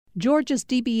Georgia's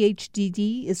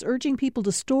DBHDD is urging people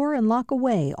to store and lock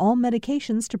away all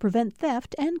medications to prevent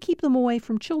theft and keep them away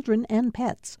from children and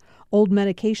pets. Old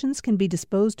medications can be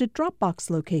disposed at Dropbox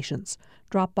locations.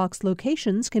 Dropbox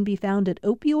locations can be found at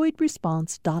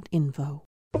opioidresponse.info.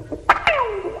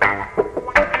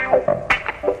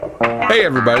 Hey,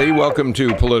 everybody. Welcome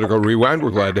to Political Rewind.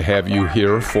 We're glad to have you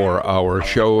here for our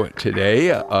show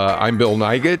today. I'm Bill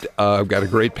Nygut. I've got a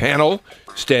great panel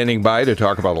standing by to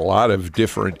talk about a lot of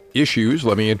different issues.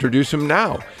 Let me introduce them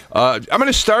now. I'm going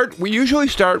to start. We usually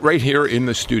start right here in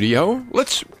the studio.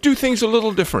 Let's do things a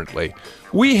little differently.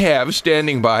 We have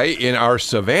standing by in our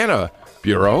Savannah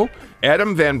Bureau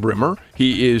Adam Van Brimmer.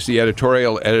 He is the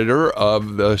editorial editor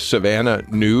of the Savannah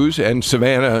News and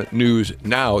Savannah News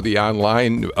Now, the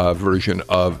online version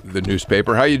of the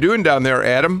newspaper. How you doing down there,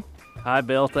 Adam? Hi,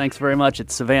 Bill. Thanks very much.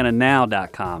 It's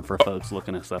savannahnow.com for folks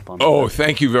looking us up on the web.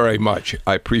 Thank you very much.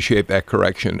 I appreciate that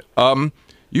correction.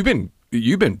 You've been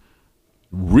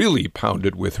really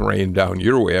pounded with rain down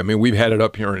your way. I mean, we've had it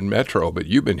up here in Metro, but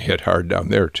you've been hit hard down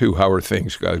there, too. How are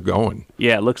things going?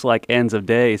 Yeah, it looks like ends of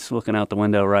days looking out the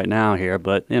window right now here.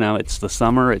 But, you know, it's the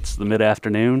summer. It's the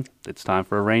mid-afternoon. It's time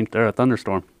for a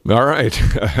thunderstorm. All right.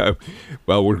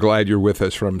 Well, we're glad you're with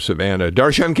us from Savannah.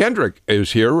 Darshan Kendrick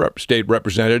is here, state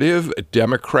representative,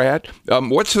 Democrat. Tell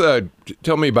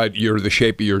me about the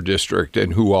shape of your district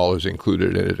and who all is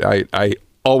included in it. I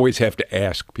always have to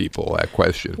ask people that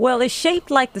question. Well, it's shaped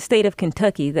like the state of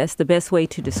Kentucky. That's the best way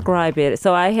to describe it.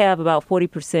 So I have about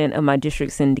 40% of my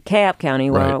districts in DeKalb County,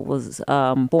 where I was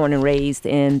born and raised,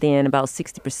 and then about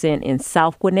 60% in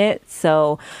South Gwinnett.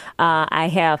 So I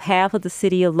have half of the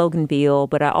city of Loganville,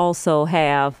 but I also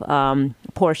have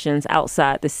portions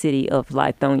outside the city of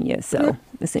Lithonia. So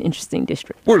it's an interesting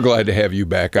district. We're glad to have you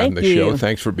back on the show.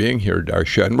 Thanks for being here,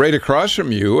 Darshan. Right across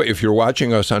from you, if you're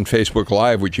watching us on Facebook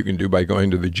Live, which you can do by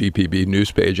going to the GPB news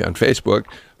page on Facebook,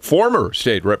 former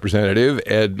state representative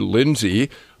Ed Lindsay.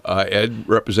 Ed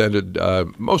represented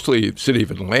mostly the city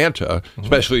of Atlanta,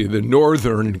 especially the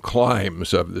northern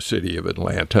climes of the city of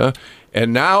Atlanta,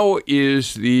 and now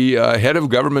is the head of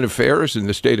government affairs in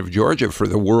the state of Georgia for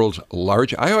the world's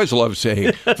largest, I always love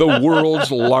saying, the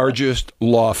world's largest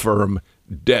law firm,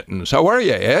 Denton's. How are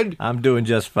you, Ed? I'm doing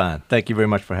just fine. Thank you very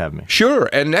much for having me. Sure.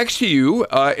 And next to you,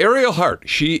 Ariel Hart.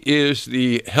 She is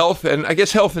the health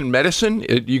and medicine.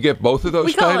 You get both of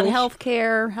those titles? We call it health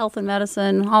care, health and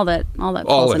medicine, all that.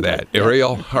 All of that.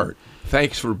 Ariel Hart.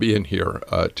 Thanks for being here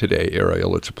today,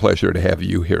 Ariel. It's a pleasure to have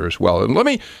you here as well. And let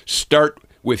me start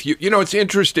with you. You know, it's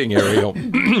interesting, Ariel,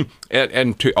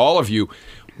 and to all of you,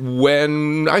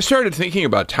 when I started thinking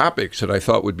about topics that I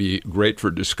thought would be great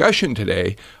for discussion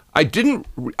today, I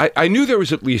knew there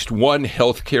was at least one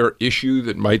healthcare issue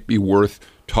that might be worth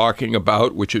talking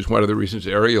about, which is one of the reasons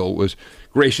Ariel was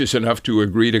gracious enough to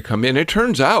agree to come in. It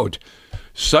turns out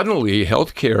suddenly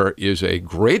healthcare is a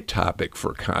great topic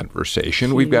for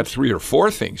conversation. We've got 3 or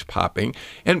 4 things popping.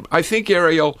 And I think,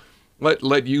 Ariel,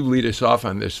 let you lead us off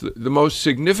on this. The most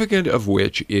significant of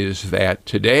which is that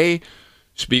today,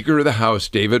 Speaker of the House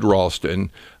David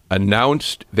Ralston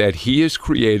announced that he is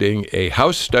creating a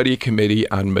House study committee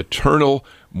on maternal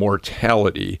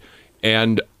mortality.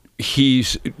 And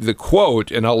the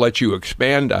quote, and I'll let you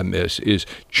expand on this, is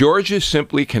Georgia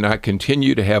simply cannot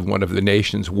continue to have one of the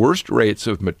nation's worst rates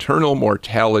of maternal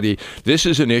mortality. This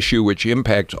is an issue which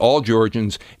impacts all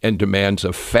Georgians and demands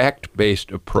a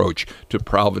fact-based approach to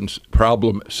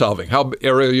problem solving.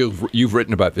 Ariel, you've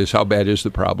written about this. How bad is the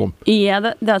problem?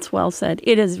 Yeah, that's well said.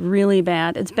 It is really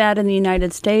bad. It's bad in the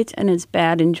United States, and it's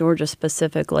bad in Georgia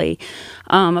specifically.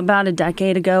 About a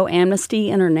decade ago,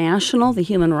 Amnesty International, the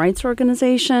human rights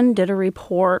organization, did a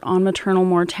report on maternal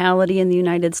mortality in the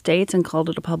United States and called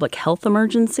it a public health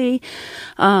emergency,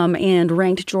 and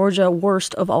ranked Georgia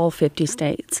worst of all 50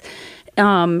 states.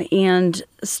 And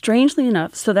strangely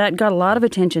enough, so that got a lot of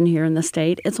attention here in the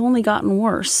state. It's only gotten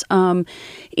worse. And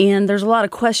there's a lot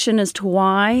of question as to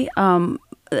why.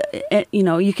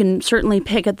 You can certainly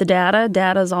pick at the data.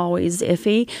 Data is always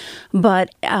iffy.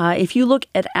 But if you look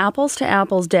at apples to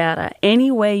apples data, any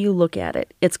way you look at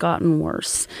it, it's gotten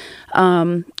worse.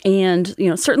 And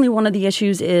certainly one of the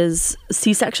issues is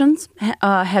C-sections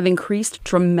have increased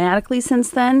dramatically since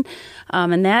then.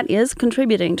 And that is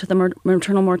contributing to the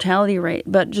maternal mortality rate.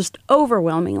 But just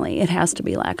overwhelmingly, it has to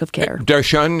be lack of care.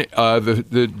 Darshan,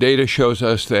 the data shows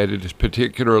us that it is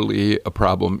particularly a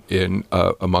problem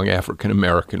among African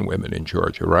American women in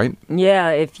Georgia, right?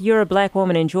 Yeah, if you're a black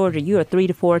woman in Georgia, you are 3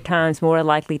 to 4 times more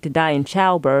likely to die in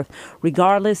childbirth,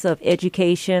 regardless of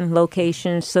education,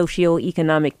 location,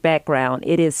 socioeconomic background. background,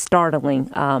 it is startling,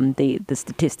 the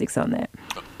statistics on that.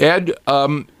 Ed,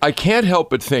 I can't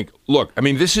help but think, look, I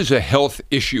mean, this is a health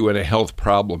issue and a health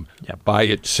problem by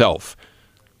itself,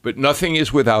 but nothing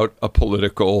is without a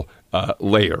political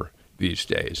layer these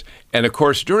days. And of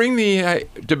course, during the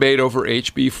debate over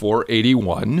HB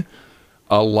 481,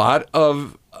 a lot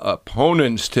of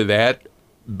opponents to that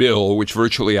bill, which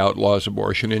virtually outlaws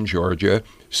abortion in Georgia,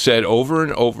 said over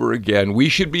and over again, we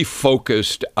should be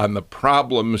focused on the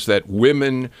problems that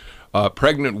women,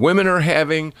 pregnant women are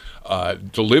having,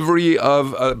 delivery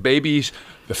of babies,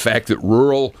 the fact that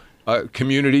rural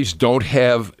communities don't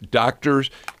have doctors.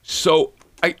 So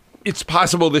it's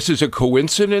possible this is a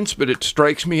coincidence, but it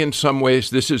strikes me in some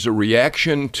ways this is a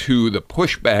reaction to the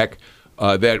pushback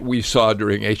that we saw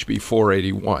during HB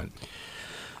 481.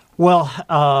 Well,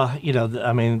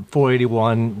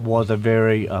 481 was a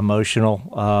very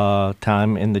emotional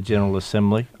time in the General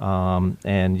Assembly,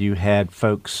 and you had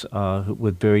folks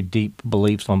with very deep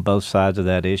beliefs on both sides of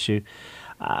that issue.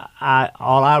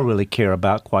 All I really care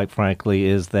about, quite frankly,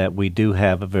 is that we do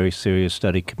have a very serious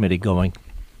study committee going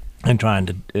and trying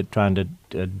to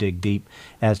dig deep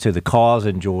as to the cause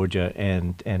in Georgia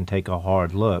and take a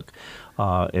hard look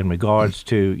in regards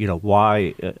to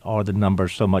why are the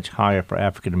numbers so much higher for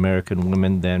African American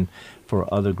women than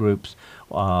for other groups.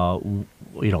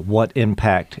 What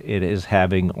impact it is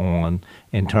having on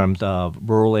in terms of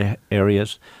rural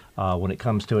areas. When it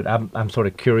comes to it, I'm sort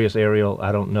of curious, Ariel.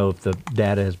 I don't know if the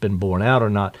data has been borne out or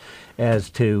not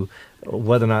as to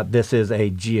whether or not this is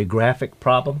a geographic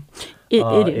problem.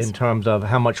 It is. In terms of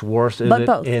how much worse is it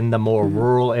both. in the more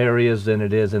rural areas than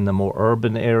it is in the more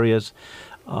urban areas,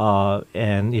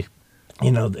 and if,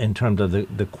 in terms of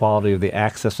the quality of the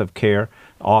access of care.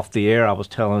 Off the air, I was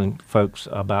telling folks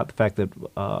about the fact that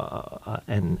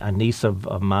and a niece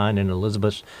of mine in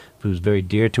Elizabeth, who's very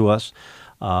dear to us,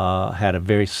 had a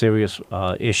very serious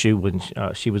issue when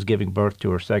she was giving birth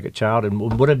to her second child and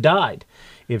would have died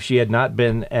if she had not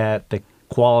been at the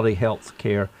quality health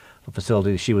care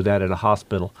facility she was at a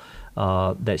hospital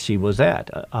that she was at.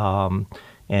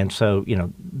 And so,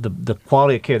 the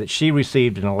quality of care that she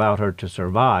received and allowed her to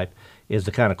survive is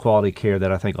the kind of quality care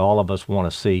that I think all of us want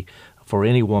to see for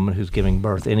any woman who's giving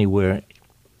birth anywhere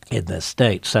in this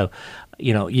state. So,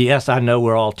 yes, I know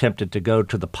we're all tempted to go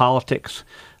to the politics.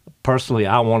 Personally,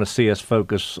 I want to see us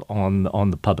focus on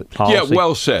the public policy. Yeah,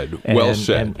 well said.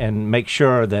 And make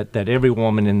sure that every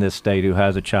woman in this state who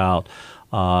has a child,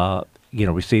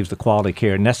 receives the quality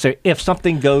care necessary if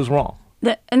something goes wrong.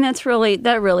 That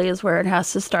really is where it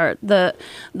has to start. The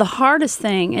hardest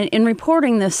thing in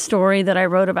reporting this story that I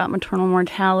wrote about maternal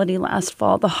mortality last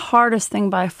fall, the hardest thing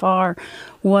by far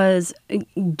was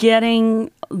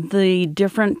getting the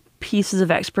different pieces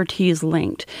of expertise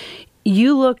linked.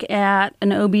 You look at an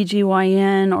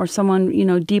OBGYN or someone,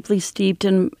 deeply steeped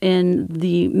in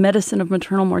the medicine of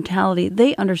maternal mortality,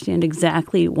 they understand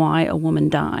exactly why a woman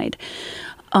died.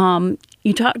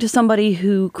 You talk to somebody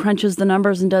who crunches the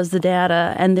numbers and does the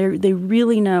data, and they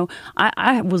really know.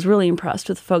 I was really impressed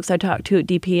with the folks I talked to at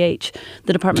DPH,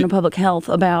 the Department of Public Health,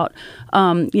 about,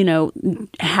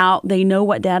 how they know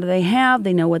what data they have,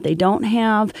 they know what they don't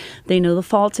have, they know the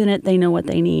faults in it, they know what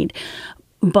they need.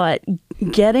 But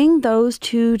getting those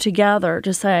two together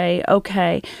to say,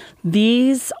 okay,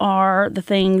 these are the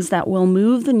things that will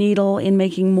move the needle in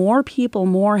making more people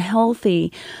more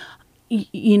healthy,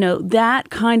 that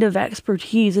kind of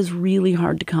expertise is really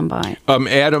hard to come by.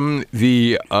 Adam,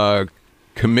 the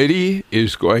committee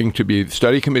is going to be, the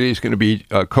study committee is going to be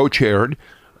co-chaired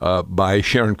by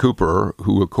Sharon Cooper,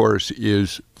 who, of course,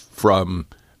 is from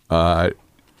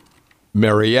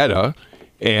Marietta,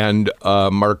 and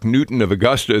Mark Newton of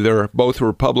Augusta. They're both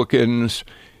Republicans.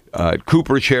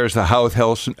 Cooper chairs the House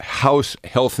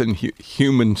Health and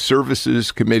Human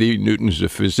Services Committee. Newton's a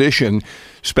physician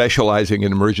specializing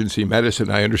in emergency medicine.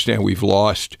 I understand we've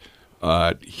lost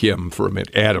him for a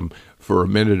minute, Adam, for a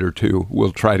minute or two.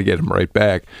 We'll try to get him right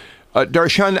back.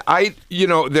 Darshan,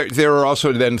 there are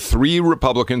also then 3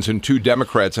 Republicans and 2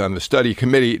 Democrats on the study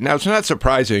committee. Now, it's not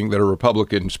surprising that a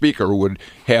Republican speaker would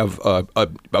have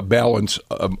a balance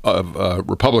of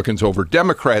Republicans over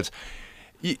Democrats.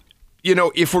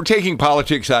 If we're taking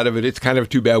politics out of it, it's kind of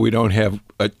too bad we don't have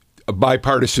a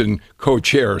bipartisan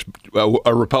co-chairs,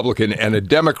 a Republican and a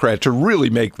Democrat, to really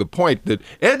make the point that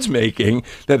Ed's making,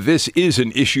 that this is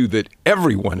an issue that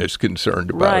everyone is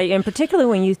concerned about. Right, and particularly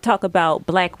when you talk about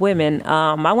black women,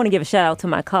 I want to give a shout out to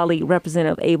my colleague,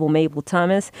 Representative Mabel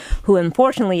Thomas, who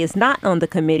unfortunately is not on the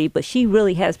committee, but she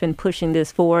really has been pushing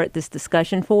this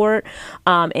discussion forward,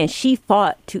 and she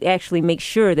fought to actually make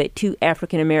sure that 2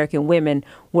 African-American women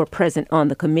were present on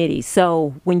the committee.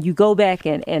 So when you go back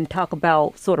and talk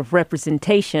about sort of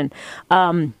representation,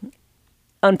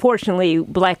 unfortunately,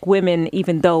 Black women,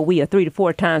 even though we are 3 to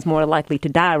 4 times more likely to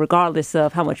die, regardless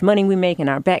of how much money we make and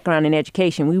our background in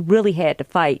education, we really had to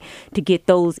fight to get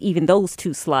those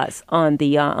 2 slots on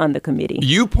the committee.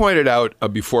 You pointed out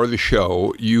before the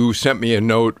show, you sent me a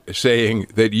note saying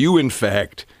that you, in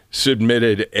fact,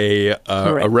 submitted a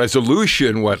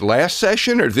resolution. Last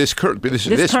session or this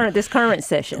current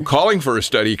session, calling for a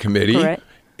study committee. Correct.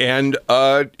 And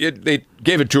they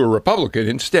gave it to a Republican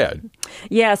instead.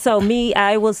 Yeah, so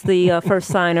I was the first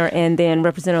signer, and then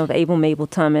Representative Mabel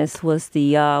Thomas was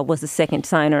the second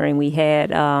signer, and we had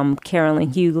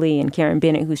Carolyn Hughley and Karen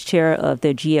Bennett, who's chair of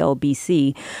the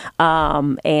GLBC.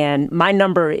 And my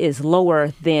number is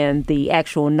lower than the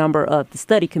actual number of the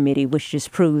study committee, which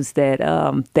just proves that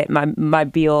that my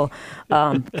bill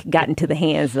got into the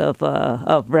hands of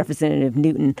Representative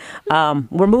Newton.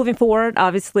 We're moving forward.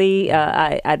 Obviously,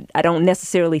 I don't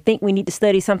necessarily think we need to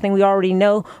study something we already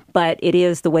know, but it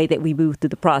is the way that we move through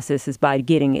the process is by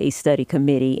getting a study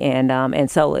committee, and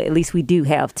so at least we do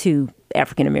have 2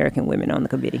 African American women on the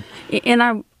committee.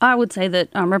 And I would say that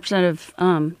Representative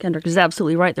Kendrick is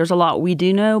absolutely right. There's a lot we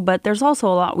do know, but there's also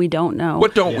a lot we don't know.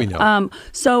 What don't we know?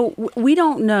 So we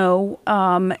don't know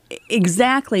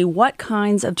exactly what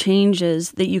kinds of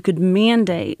changes that you could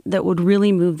mandate that would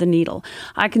really move the needle.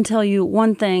 I can tell you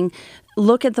one thing.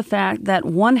 Look at the fact that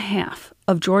 1/2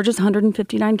 of Georgia's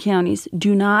 159 counties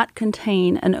do not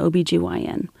contain an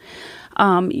OBGYN.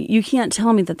 You can't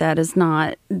tell me that is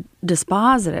not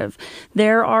dispositive.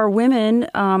 There are women.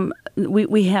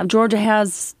 Georgia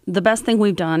has the best thing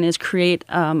we've done is create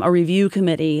a review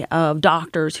committee of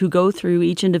doctors who go through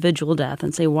each individual death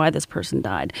and say why this person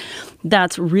died.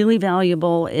 That's really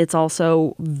valuable. It's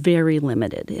also very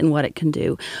limited in what it can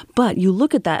do. But you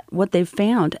look at what they've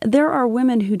found. There are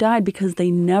women who died because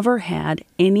they never had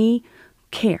any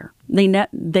care.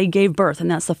 They gave birth, and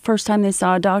that's the first time they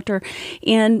saw a doctor.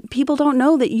 And people don't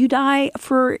know that you die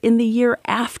in the year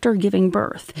after giving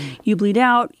birth. You bleed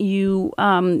out.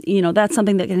 That's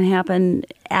something that can happen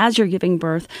as you're giving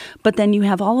birth. But then you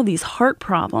have all of these heart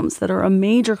problems that are a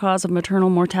major cause of maternal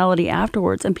mortality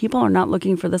afterwards, and people are not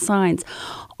looking for the signs.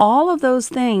 All of those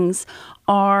things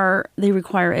they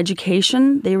require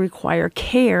education, they require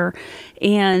care,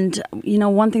 and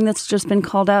one thing that's just been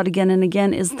called out again and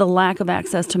again is the lack of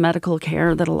access to medical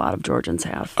care that a lot of Georgians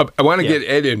have. I want to get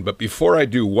Ed in, but before I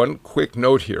do, one quick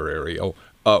note here, Ariel.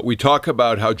 We talk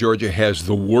about how Georgia has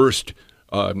the worst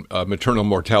maternal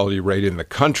mortality rate in the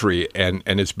country, and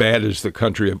as bad as the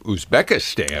country of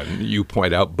Uzbekistan, you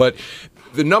point out, but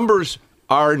the numbers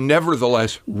are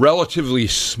nevertheless relatively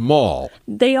small.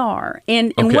 They are.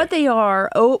 And what they are,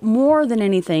 more than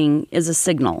anything, is a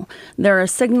signal. They're a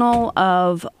signal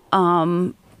of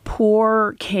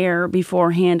poor care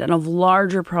beforehand and of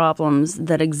larger problems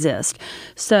that exist.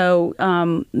 So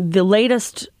the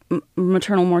latest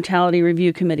maternal mortality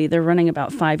review committee, they're running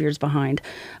about 5 years behind,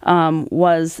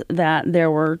 was that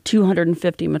there were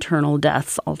 250 maternal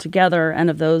deaths altogether. And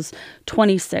of those,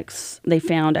 26 they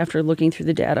found after looking through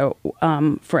the data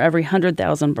for every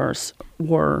 100,000 births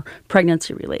were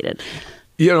pregnancy related.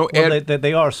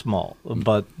 They are small,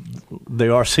 but they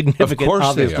are significant,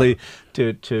 obviously,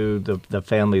 to the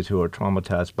families who are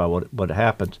traumatized by what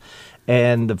happens.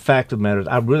 And the fact of the matter is,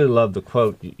 I really love the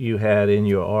quote you had in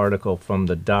your article from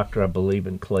the doctor, I believe,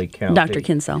 in Clay County. Dr.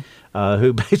 Kinsell.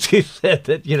 Who basically said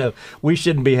that, we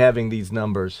shouldn't be having these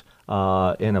numbers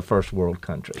in a first world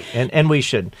country. And we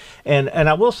shouldn't. And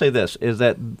I will say this, is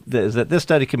that this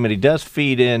study committee does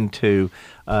feed into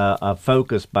a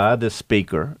focus by the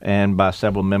speaker and by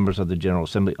several members of the General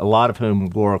Assembly, a lot of whom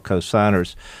were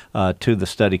co-signers to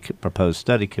the proposed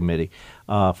study committee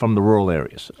from the rural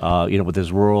areas, with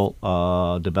his Rural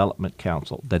Development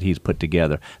Council that he's put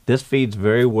together. This feeds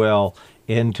very well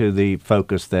into the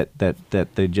focus that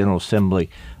the General Assembly,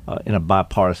 in a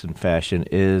bipartisan fashion,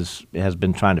 has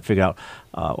been trying to figure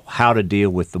out how to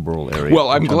deal with the rural area. Well,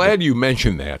 I'm glad you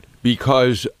mentioned that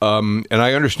because, and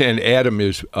I understand Adam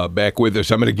is back with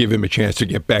us. I'm going to give him a chance to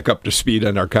get back up to speed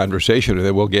on our conversation, and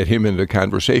then we'll get him into the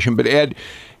conversation. But Ed,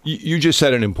 you just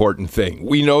said an important thing.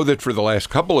 We know that for the last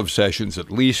couple of sessions,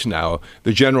 at least now,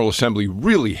 the General Assembly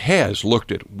really has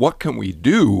looked at what can we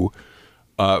do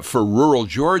for rural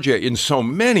Georgia in so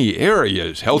many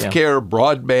areas, healthcare,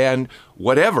 broadband,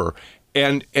 whatever.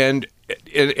 And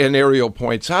Ariel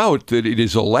points out that it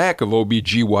is a lack of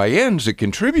OBGYNs that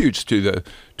contributes to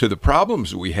the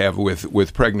problems we have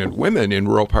with pregnant women in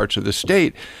rural parts of the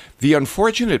state. The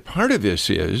unfortunate part of this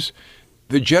is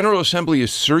the General Assembly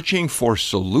is searching for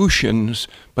solutions,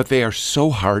 but they are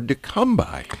so hard to come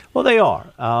by. Well, they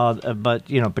are, but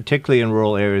particularly in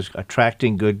rural areas,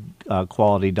 attracting good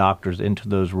quality doctors into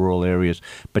those rural areas,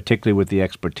 particularly with the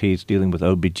expertise dealing with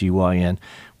OBGYN,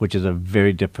 which is a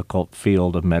very difficult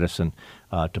field of medicine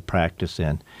to practice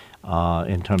in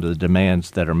terms of the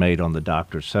demands that are made on the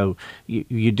doctors. So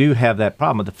you do have that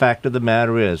problem. But the fact of the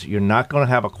matter is, you're not going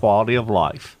to have a quality of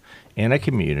life in a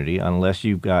community unless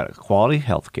you've got quality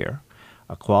health care,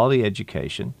 a quality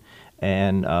education,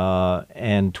 and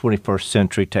 21st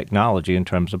century technology in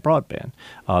terms of broadband.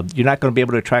 You're not going to be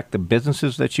able to attract the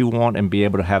businesses that you want and be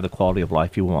able to have the quality of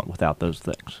life you want without those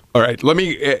things. All right,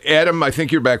 Adam, I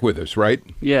think you're back with us, right?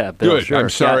 Yeah, Bill, good. Sure.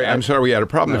 I'm sorry we had a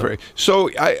problem there. So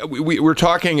we're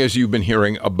talking, as you've been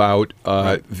hearing, about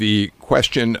the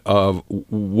question of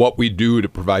what we do to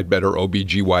provide better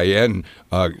OBGYN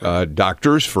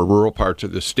doctors for rural parts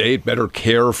of the state, better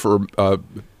care for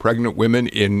pregnant women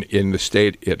in the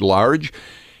state at large.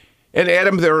 And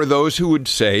Adam, there are those who would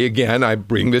say, again, I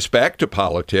bring this back to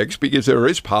politics because there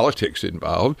is politics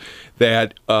involved,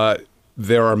 that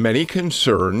there are many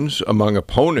concerns among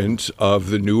opponents of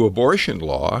the new abortion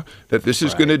law that this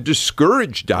is going to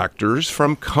discourage doctors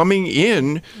from coming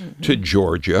in to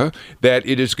Georgia, that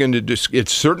it is going to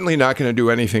it's certainly not going to do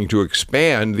anything to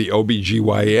expand the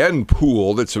OBGYN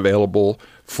pool that's available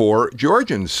for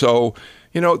Georgians. So,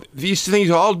 these things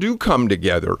all do come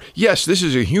together. Yes, this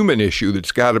is a human issue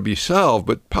that's got to be solved,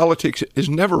 but politics is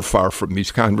never far from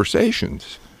these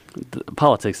conversations.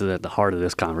 Politics is at the heart of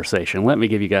this conversation. Let me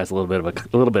give you guys a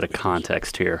little bit of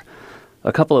context here.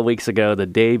 A couple of weeks ago, the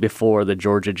day before the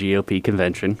Georgia GOP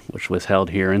convention, which was held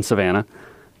here in Savannah,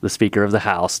 the Speaker of the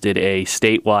House did a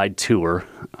statewide tour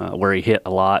where he hit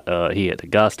a lot. He hit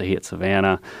Augusta, he hit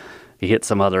Savannah, he hit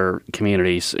some other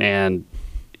communities, and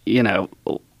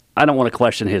I don't want to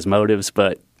question his motives,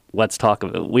 but let's talk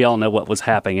of it. We all know what was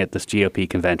happening at this GOP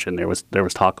convention. There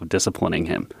was talk of disciplining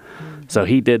him. So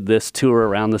he did this tour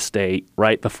around the state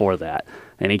right before that,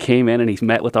 and he came in and he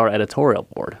met with our editorial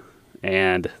board.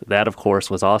 And that, of course,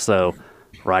 was also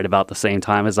right about the same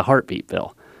time as the heartbeat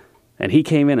bill. And he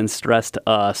came in and stressed to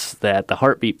us that the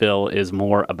heartbeat bill is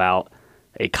more about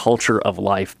a culture of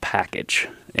life package.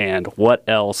 And what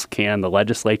else can the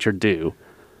legislature do?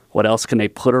 What else can they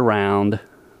put around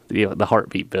the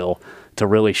heartbeat bill to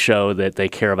really show that they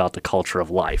care about the culture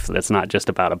of life? That's not just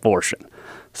about abortion.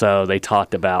 So they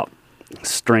talked about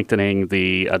strengthening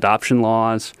the adoption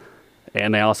laws,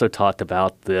 and they also talked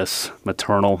about this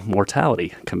maternal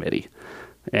mortality committee.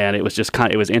 And it was just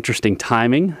it was interesting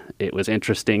timing. It was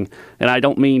interesting, and I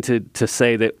don't mean to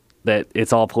say that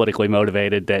it's all politically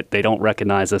motivated, that they don't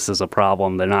recognize this as a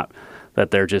problem. They're not,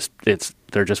 that they're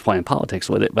just playing politics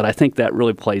with it. But I think that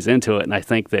really plays into it, and I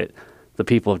think that the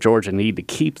people of Georgia need to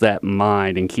keep that in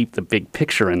mind and keep the big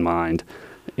picture in mind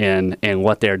in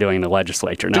what they're doing in the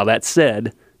legislature. Now, that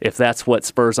said, if that's what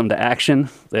spurs them to action,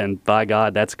 then by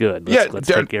God, that's good. Let's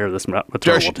take care of this maternal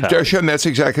mortality. Darshan, that's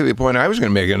exactly the point I was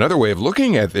going to make. Another way of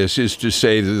looking at this is to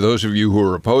say that those of you who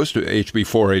are opposed to HB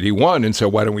 481, and so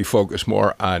why don't we focus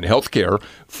more on health care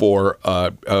for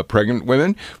pregnant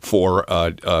women, for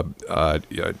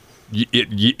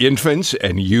infants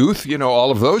and youth,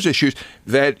 all of those issues,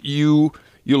 that you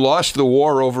lost the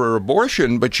war over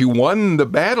abortion, but you won the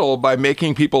battle by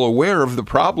making people aware of the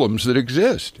problems that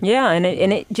exist. Yeah, and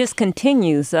it just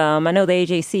continues. I know the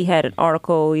AJC had an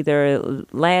article either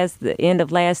the end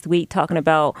of last week talking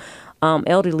about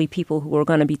elderly people who are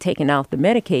going to be taking out the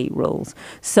Medicaid rolls.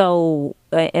 So,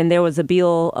 and there was a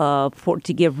bill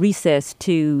to give recess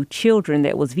to children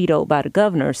that was vetoed by the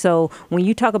governor. So when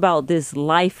you talk about this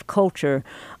life culture,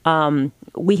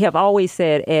 we have always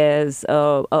said as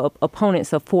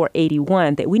opponents of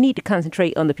 481 that we need to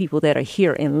concentrate on the people that are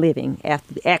here and living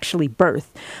after actually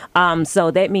birth.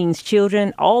 So that means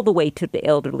children all the way to the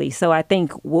elderly. So I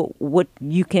think what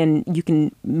you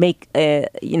can make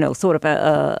sort of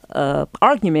a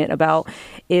argument about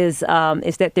is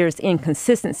that there's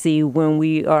inconsistency when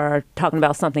we are talking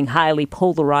about something highly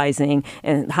polarizing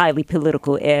and highly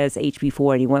political as HB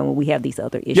 481 when we have these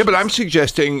other issues. Yeah, but I'm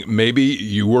suggesting maybe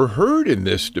you were heard in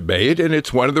this debate, and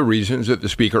it's one of the reasons that the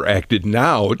Speaker acted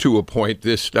now to appoint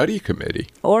this study committee.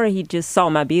 Or he just saw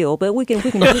my bill, but we can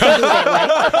do that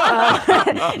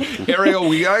way. Ariel,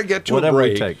 we got to get to whatever a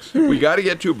break. It takes. We got to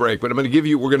get to a break, but we're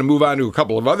going to move on to a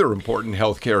couple of other important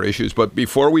health care issues. But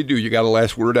before we do, you got a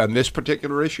last word on this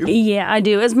particular issue? Yeah, I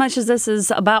do. As much as this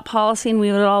is about policy, and we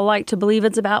would all like to believe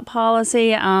it's about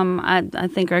policy, I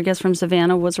think our guest from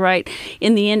Savannah was right.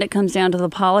 In the end, it comes down to the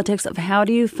politics of how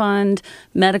do you fund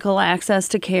medical access access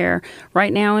to care.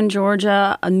 Right now in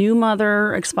Georgia, a new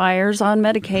mother expires on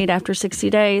Medicaid after 60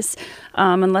 days,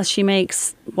 unless she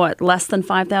makes, less than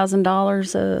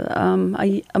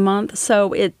 $5,000 a month.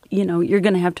 So you're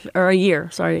going to have to, or a year,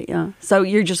 sorry. So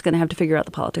you're just going to have to figure out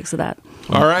the politics of that.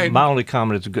 All right. My only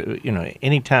comment is,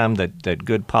 anytime that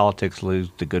good politics lose,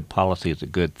 the good policy is a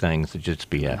good thing, so just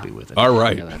be happy with it. All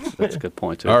right. Yeah, that's a good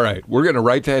point, too. All right. We're going to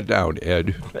write that down,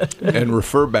 Ed, and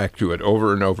refer back to it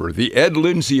over and over. The Ed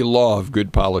Lindsay law of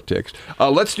good politics.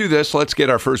 Let's do this. Let's get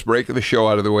our first break of the show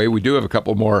out of the way. We do have a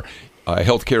couple more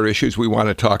healthcare issues we want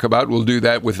to talk about. We'll do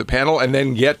that with the panel and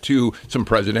then get to some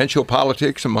presidential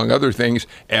politics, among other things,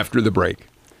 after the break.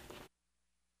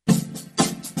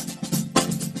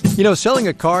 Selling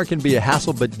a car can be a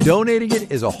hassle, but donating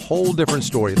it is a whole different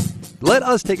story. Let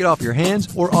us take it off your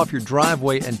hands or off your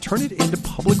driveway and turn it into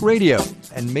public radio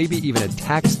and maybe even a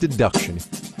tax deduction.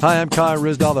 Hi, I'm Kai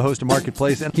Risdahl, the host of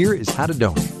Marketplace, and here is how to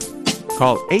donate.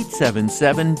 Call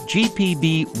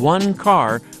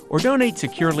 877-GPB-1CAR or donate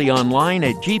securely online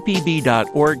at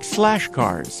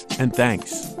gpb.org/cars. And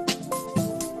thanks.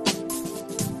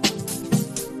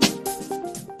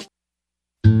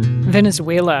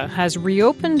 Venezuela has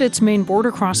reopened its main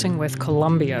border crossing with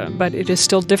Colombia, but it is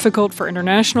still difficult for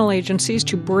international agencies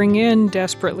to bring in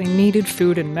desperately needed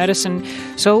food and medicine,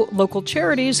 so local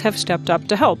charities have stepped up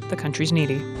to help the country's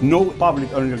needy. No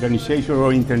public organization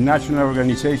or international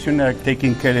organization are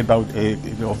taking care of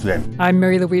them. I'm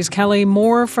Mary Louise Kelly.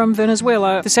 More from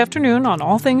Venezuela this afternoon on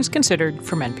All Things Considered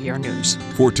from NPR News.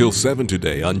 4 till 7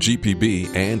 today on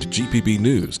GPB and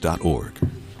gpbnews.org.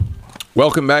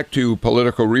 Welcome back to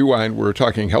Political Rewind. We're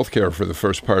talking healthcare for the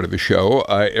first part of the show.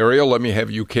 Ariel, let me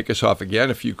have you kick us off again,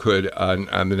 if you could,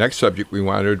 on the next subject we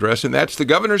want to address, and that's the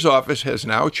governor's office has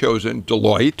now chosen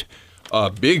Deloitte, a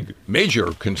big, major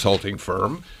consulting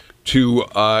firm, to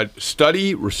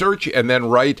study, research, and then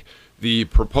write the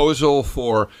proposal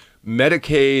for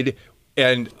Medicaid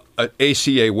and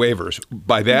ACA waivers.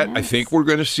 By that, I think we're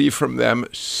going to see from them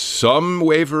some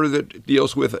waiver that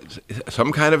deals with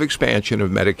some kind of expansion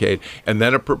of Medicaid, and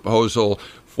then a proposal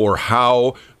for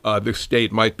how the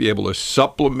state might be able to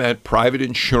supplement private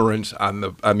insurance on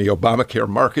the Obamacare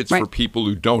markets for people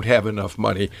who don't have enough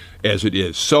money as it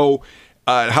is. So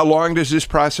how long does this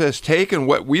process take, and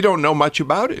we don't know much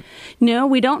about it? No,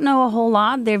 we don't know a whole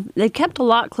lot. They've kept a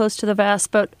lot close to the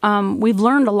vest, but we've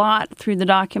learned a lot through the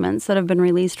documents that have been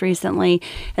released recently,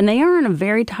 and they are in a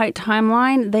very tight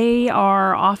timeline. They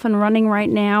are off and running right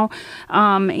now,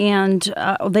 and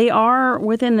they are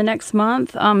within the next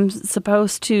month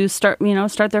supposed to start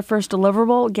their first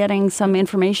deliverable, getting some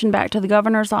information back to the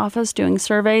governor's office, doing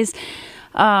surveys.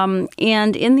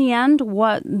 And in the end,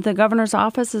 what the governor's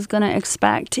office is going to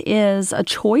expect is a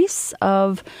choice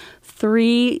of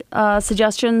 3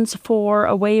 suggestions for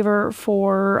a waiver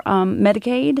for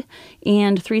Medicaid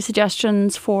and 3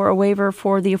 suggestions for a waiver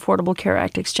for the Affordable Care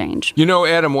Act exchange.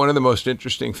 Adam, one of the most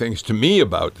interesting things to me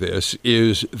about this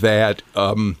is that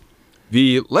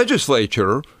the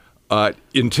legislature,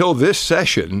 until this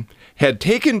session, had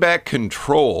taken back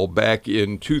control back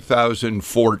in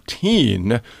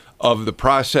 2014 of the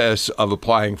process of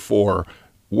applying for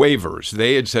waivers.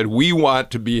 They had said, we want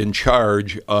to be in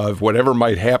charge of whatever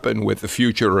might happen with the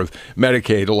future of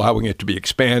Medicaid, allowing it to be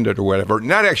expanded or whatever.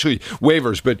 Not actually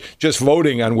waivers, but just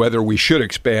voting on whether we should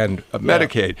expand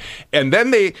Medicaid. And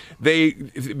then they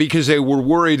because they were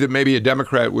worried that maybe a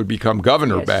Democrat would become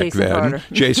governor back then,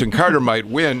 Jason Carter might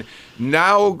win.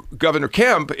 Now, Governor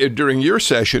Kemp, during your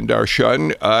session,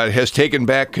 Darshan, has taken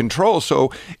back control.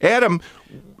 So, Adam,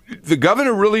 the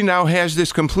governor really now has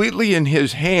this completely in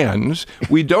his hands.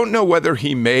 We don't know whether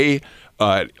he may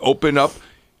open up,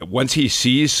 once he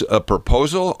sees a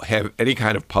proposal, have any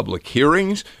kind of public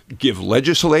hearings, give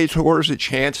legislators a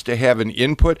chance to have an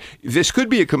input. This could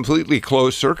be a completely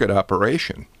closed circuit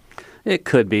operation. It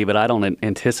could be, but I don't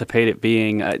anticipate it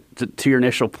being. To your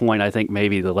initial point, I think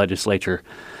maybe the legislature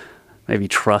maybe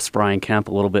trust Brian Kemp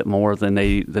a little bit more than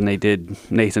they did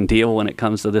Nathan Deal when it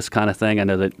comes to this kind of thing. I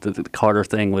know that the Carter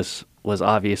thing was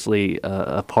obviously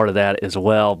a part of that as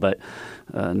well, but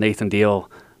Nathan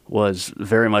Deal was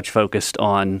very much focused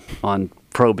on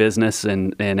pro-business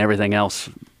and everything else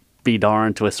be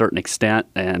darned to a certain extent,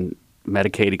 and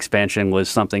Medicaid expansion was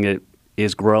something that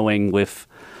is growing with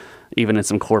even in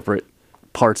some corporate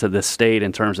parts of this state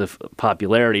in terms of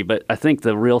popularity. But I think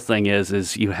the real thing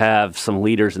is you have some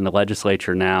leaders in the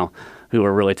legislature now who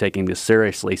are really taking this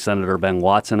seriously. Senator Ben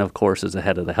Watson, of course, is the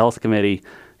head of the Health Committee.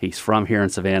 He's from here in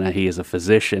Savannah. He is a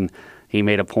physician. He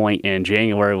made a point in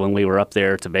January when we were up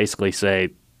there to basically say,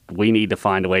 we need to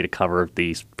find a way to cover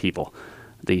these people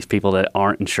that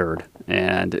aren't insured.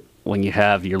 And when you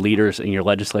have your leaders in your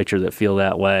legislature that feel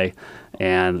that way,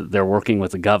 and they're working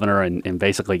with the governor and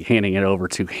basically handing it over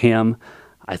to him,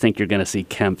 I think you're going to see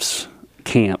Kemp's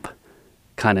camp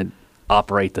kind of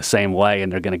operate the same way,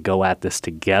 and they're going to go at this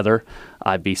together.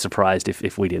 I'd be surprised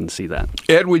if we didn't see that.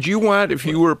 Ed, would you want, if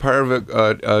you were part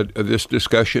of this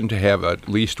discussion, to have at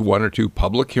least one or two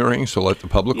public hearings to let the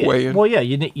public weigh in? Well, yeah,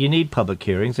 you need public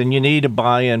hearings, and you need a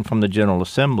buy-in from the General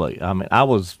Assembly. I mean, I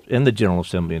was in the General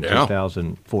Assembly in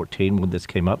 2014 when this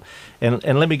came up, and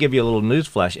let me give you a little news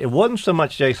flash. It wasn't so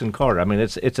much Jason Carter. I mean,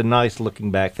 it's a nice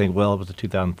looking back thing. Well, it was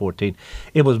 2014.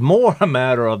 It was more a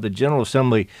matter of the General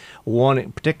Assembly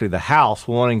wanting, particularly the House,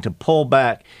 wanting to pull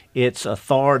back its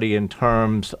authority in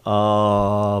terms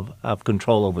of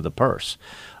control over the purse.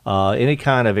 Any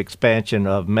kind of expansion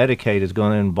of Medicaid is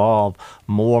going to involve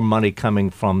more money coming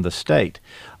from the state,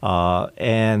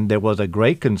 and there was a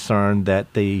great concern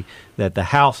that the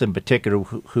House, in particular,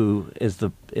 who is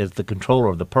the controller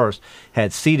of the purse,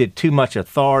 had ceded too much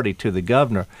authority to the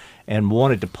governor and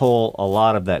wanted to pull a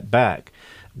lot of that back.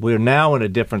 We're now in a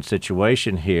different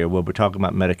situation here where we're talking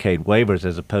about Medicaid waivers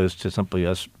as opposed to simply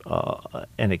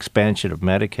an expansion of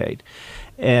Medicaid.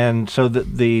 And so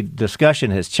the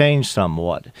discussion has changed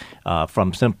somewhat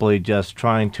from simply just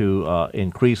trying to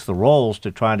increase the rolls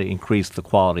to trying to increase the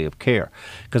quality of care.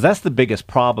 Because that's the biggest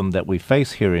problem that we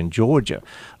face here in Georgia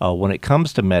when it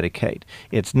comes to Medicaid.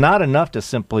 It's not enough to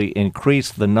simply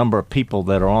increase the number of people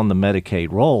that are on the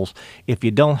Medicaid rolls if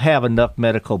you don't have enough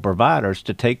medical providers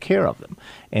to take care of them.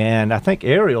 And I think,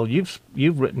 Ariel, you've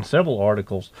written several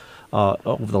articles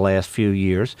over the last few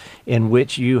years in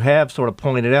which you have sort of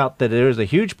pointed out that there is a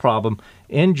huge problem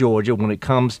in Georgia when it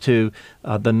comes to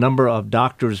the number of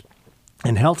doctors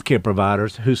and healthcare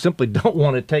providers who simply don't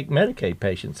want to take Medicaid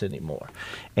patients anymore.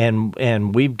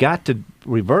 And we've got to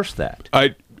reverse that.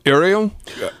 Ariel,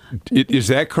 is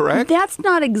that correct? That's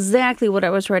not exactly what I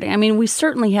was writing. I mean, we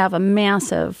certainly have a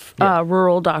massive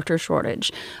rural doctor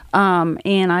shortage.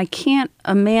 And I can't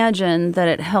imagine that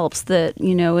it helps that,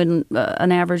 in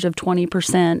an average of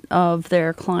 20% of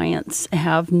their clients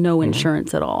have no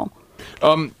insurance at all.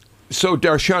 So,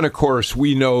 Darshan, of course,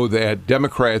 we know that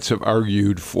Democrats have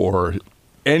argued for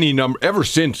any number, ever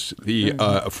since the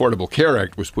Affordable Care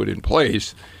Act was put in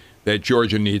place, that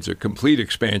Georgia needs a complete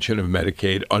expansion of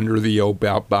Medicaid under the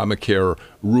Obamacare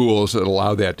rules that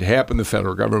allow that to happen. The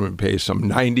federal government pays some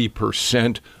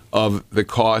 90% of the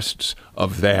costs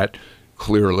of that,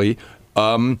 clearly.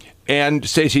 And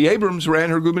Stacey Abrams ran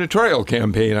her gubernatorial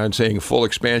campaign on saying full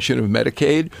expansion of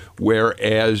Medicaid,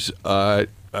 whereas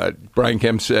Brian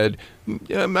Kemp said,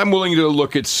 I'm willing to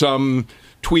look at some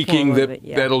tweaking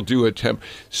that'll do a temp.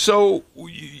 So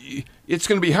it's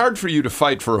going to be hard for you to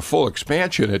fight for a full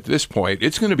expansion at this point.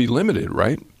 It's going to be limited,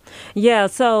 right? Yeah,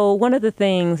 so one of the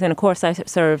things, and of course I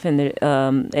serve in the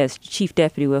as Chief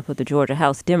Deputy Whip of the Georgia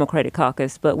House Democratic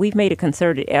Caucus, but we've made a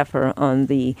concerted effort on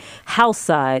the House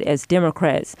side as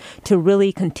Democrats to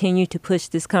really continue to push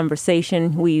this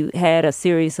conversation. We had a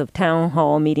series of town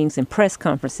hall meetings and press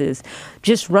conferences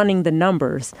just running the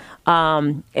numbers.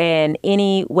 And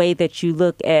any way that you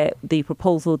look at the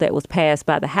proposal that was passed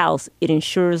by the House, it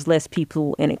insures less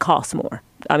people and it costs more.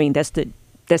 I mean, that's the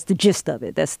gist of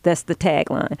it. That's the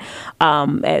tagline,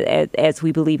 as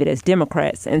we believe it as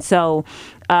Democrats. And so,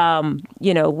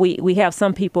 we have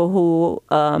some people who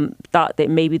thought that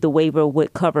maybe the waiver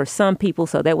would cover some people,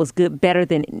 so that was good, better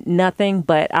than nothing.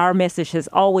 But our message has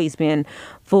always been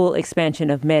full expansion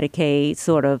of Medicaid,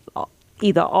 sort of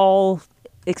either all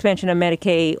expansion of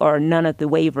Medicaid or none of the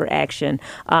waiver action,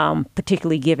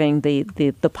 particularly given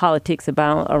the politics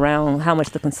around how much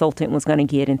the consultant was going to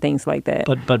get and things like that.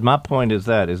 But my point is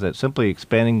that simply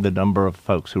expanding the number of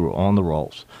folks who are on the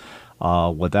rolls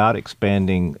without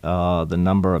expanding the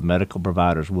number of medical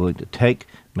providers willing to take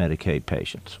Medicaid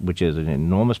patients, which is an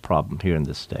enormous problem here in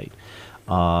this state,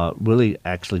 really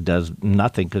actually does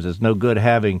nothing, because it's no good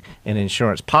having an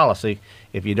insurance policy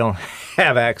if you don't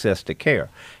have access to care.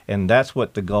 And that's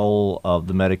what the goal of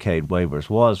the Medicaid waivers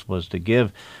was to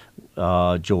give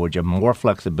Georgia more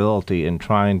flexibility in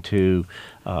trying to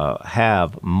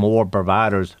have more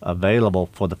providers available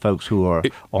for the folks who are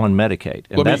on Medicaid.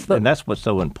 And that's what's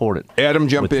so important. Adam,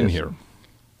 jump in here.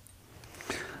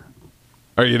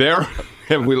 Are you there?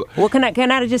 Well, can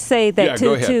I just say that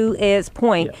to Ed's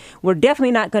point, we're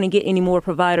definitely not going to get any more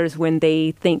providers when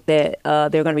they think that they're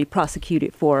going to be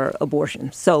prosecuted for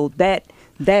abortion. So that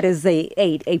is a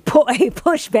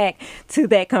pushback to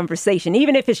that conversation.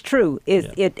 Even if it's true,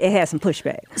 it has some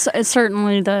pushback. So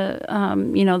certainly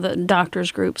the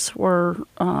doctors groups were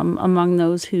among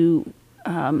those who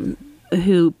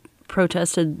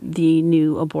protested the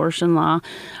new abortion law.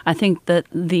 I think that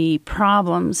the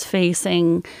problems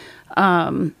facing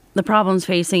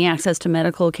access to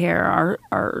medical care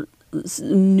are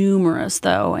numerous,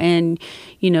 though. And,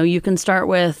 you can start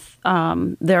with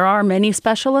there are many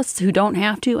specialists who don't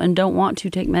have to and don't want to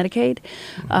take Medicaid.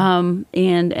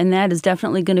 And that is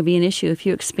definitely going to be an issue if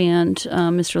you expand.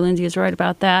 Mr. Lindsay is right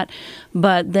about that.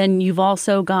 But then you've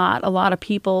also got a lot of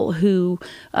people who,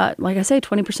 like I say,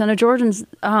 20% of Georgians,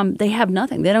 they have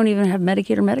nothing. They don't even have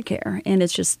Medicaid or Medicare. And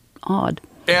it's just odd.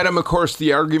 Adam, of course,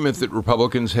 the argument that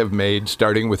Republicans have made,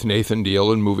 starting with Nathan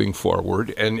Deal and moving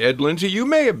forward, and Ed Lindsay, you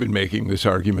may have been making this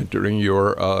argument during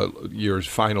your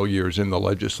final years in the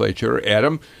legislature.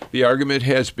 Adam, the argument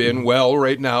has been, well,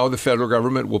 right now the federal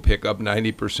government will pick up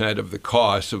 90% of the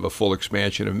costs of a full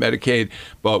expansion of Medicaid,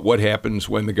 but what happens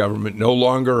when the government no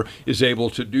longer is able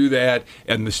to do that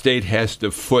and the state has to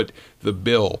foot the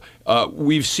bill?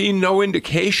 We've seen no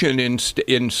indication in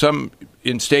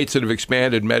states that have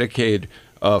expanded Medicaid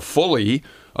fully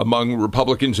among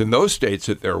Republicans in those states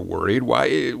that they're worried.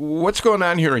 What's going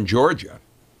on here in Georgia?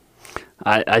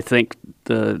 I think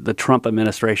the Trump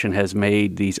administration has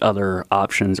made these other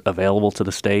options available to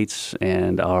the states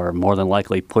and are more than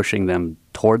likely pushing them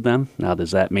toward them. Now,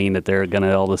 does that mean that they're going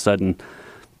to all of a sudden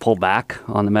pull back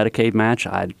on the Medicaid match?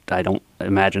 I don't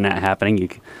imagine that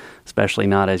happening, especially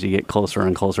not as you get closer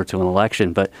and closer to an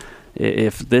election. But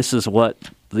if this is what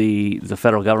the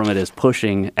federal government is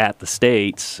pushing at the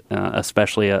states,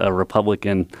 especially a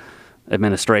Republican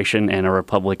administration and a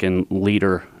Republican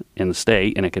leader in the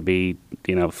state, and it could be,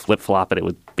 flip-flop it, it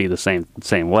would be the same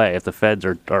way. If the feds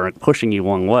are pushing you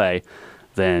one way,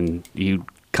 then you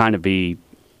kind of be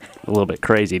a little bit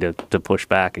crazy to push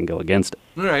back and go against it.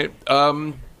 All right.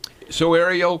 So,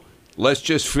 Ariel, let's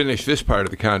just finish this part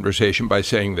of the conversation by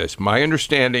saying this. My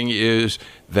understanding is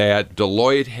that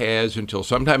Deloitte has until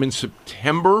sometime in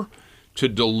September to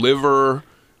deliver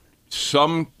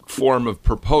some form of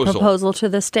proposal to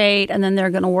the state, and then they're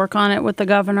going to work on it with the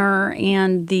governor,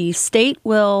 and the state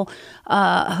will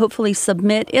hopefully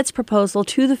submit its proposal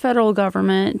to the federal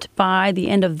government by the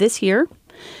end of this year.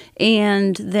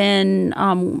 And then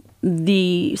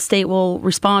the state will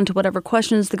respond to whatever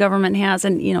questions the government has.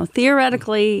 And,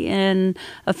 theoretically, in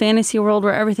a fantasy world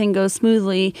where everything goes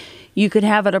smoothly, you could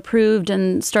have it approved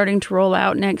and starting to roll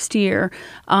out next year.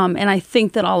 And I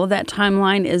think that all of that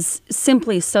timeline is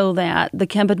simply so that the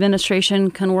Kemp administration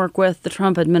can work with the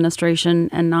Trump administration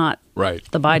and not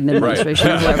the Biden administration.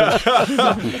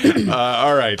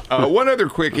 All right. One other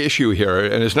quick issue here,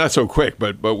 and it's not so quick,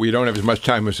 but we don't have as much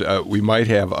time as we might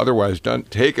have otherwise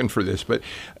taken for this. But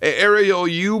Ariel,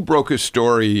 you broke a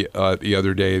story the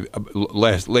other day,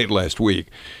 late last week,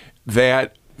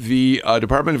 that the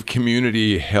Department of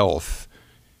Community Health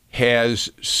has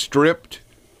stripped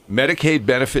Medicaid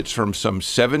benefits from some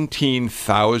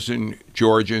 17,000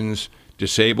 Georgians,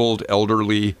 disabled,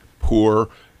 elderly, poor,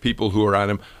 people who are on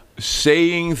them,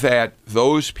 saying that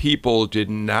those people did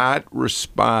not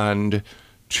respond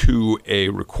to a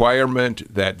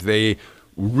requirement that they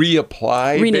renew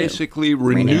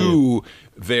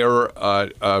their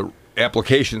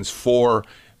applications for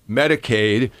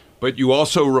Medicaid. But you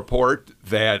also report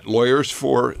that lawyers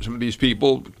for some of these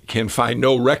people can find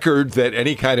no record that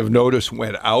any kind of notice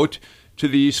went out to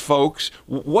these folks.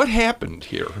 What happened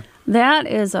here? That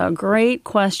is a great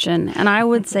question. And I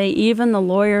would say even the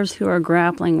lawyers who are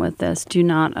grappling with this do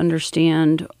not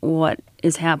understand what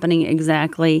is happening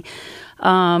exactly.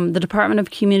 The Department of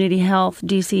Community Health,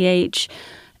 DCH,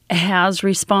 has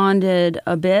responded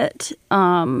a bit,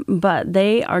 but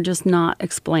they are just not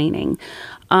explaining.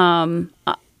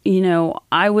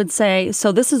 I would say,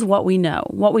 so this is what we know.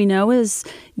 What we know is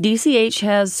DCH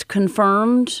has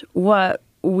confirmed what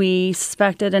we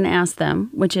suspected and asked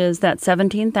them, which is that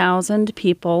 17,000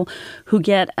 people who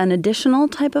get an additional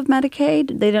type of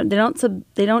Medicaid, they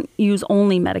don't use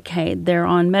only Medicaid. They're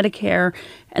on Medicare,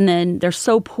 and then they're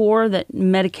so poor that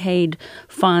Medicaid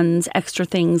funds extra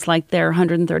things like their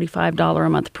 $135 a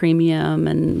month premium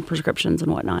and prescriptions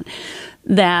and whatnot.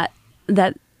 That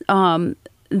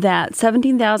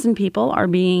 17,000 people are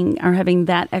having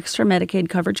that extra Medicaid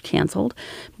coverage canceled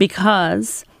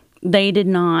because they did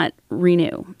not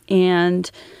renew. And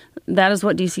that is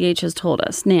what DCH has told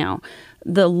us. Now,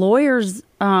 the lawyers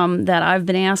that I've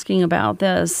been asking about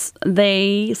this,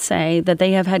 they say that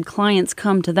they have had clients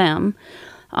come to them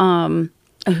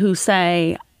who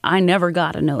say, I never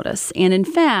got a notice. And in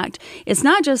fact, it's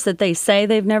not just that they say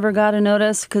they've never got a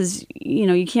notice, because,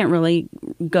 you can't really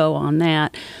go on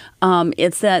that.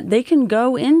 It's that they can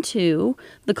go into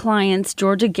the client's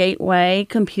Georgia Gateway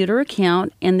computer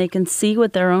account and they can see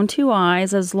with their own two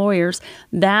eyes as lawyers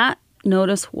that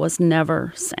notice was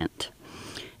never sent.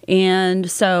 And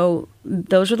so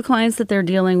those are the clients that they're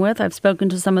dealing with. I've spoken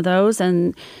to some of those,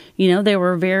 and, they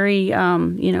were very,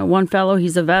 one fellow,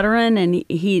 he's a veteran, and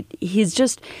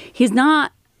he's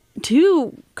not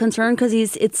too concerned because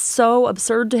it's so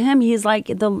absurd to him. He's like,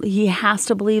 he has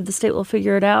to believe the state will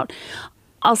figure it out.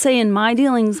 I'll say in my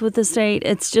dealings with the state,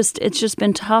 it's just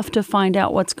been tough to find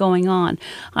out what's going on.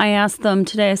 I asked them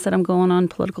today, I said, I'm going on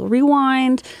Political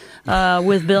Rewind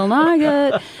with Bill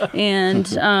Nigut, and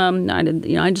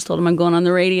I just told them I'm going on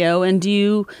the radio, and do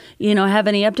you have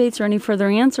any updates or any further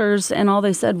answers? And all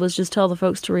they said was just tell the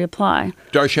folks to reapply.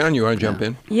 Darshan, you want to jump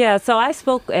in? Yeah, so I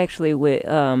spoke actually with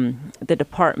the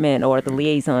department, or the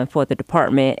liaison for the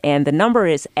department, and the number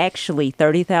is actually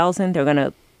 30,000. They're going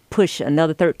to push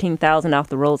another 13,000 off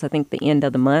the rolls, I think, the end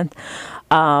of the month.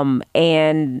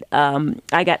 And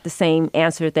I got the same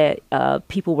answer that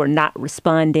people were not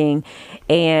responding.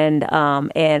 And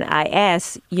I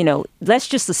asked, let's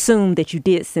just assume that you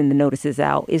did send the notices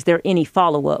out. Is there any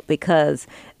follow-up? Because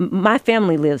my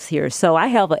family lives here, so I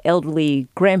have an elderly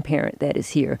grandparent that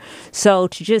is here. So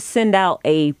to just send out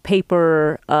a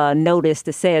paper notice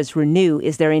that says renew,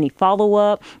 is there any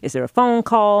follow-up? Is there a phone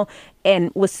call?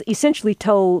 And was essentially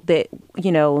told that,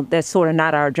 that's sort of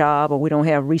not our job, or we don't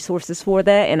have resources for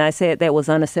that. And I said that was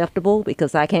unacceptable,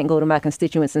 because I can't go to my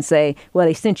constituents and say, well,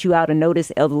 they sent you out a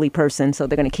notice, elderly person, so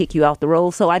they're going to kick you out the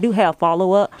roll. So I do have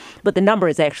follow-up, but the number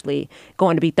is actually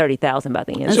going to be 30,000 by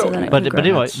the end. But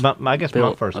anyway, I guess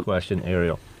my first question,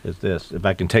 Ariel, is this. If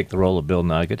I can take the role of Bill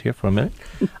Nigut here for a minute.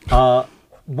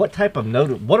 What type of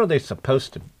notice, what are they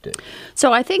supposed to do?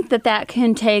 So I think that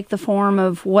can take the form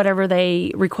of whatever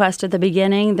they request at the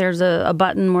beginning. There's a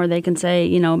button where they can say,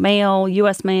 mail,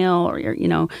 U.S. mail,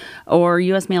 or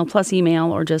U.S. mail plus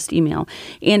email, or just email.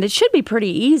 And it should be pretty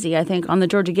easy, I think. On the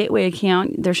Georgia Gateway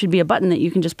account, there should be a button that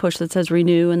you can just push that says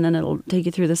renew, and then it'll take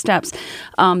you through the steps.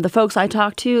 The folks I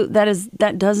talked to,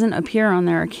 that doesn't appear on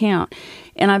their account.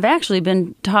 And I've actually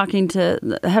been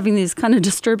having these kind of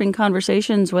disturbing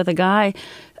conversations with a guy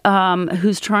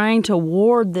who's trying to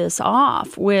ward this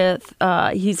off with,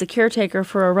 he's a caretaker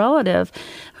for a relative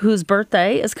whose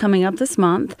birthday is coming up this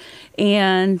month,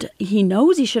 and he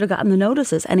knows he should have gotten the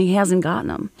notices, and he hasn't gotten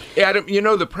them. Adam,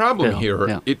 the problem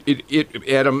here,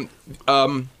 Adam,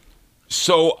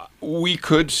 so we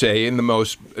could say, in the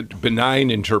most benign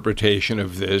interpretation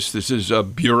of this is a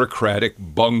bureaucratic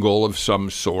bungle of some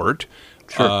sort.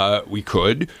 Sure. We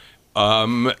could.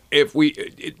 But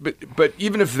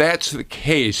even if that's the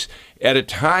case, at a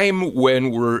time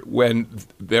when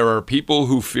there are people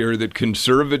who fear that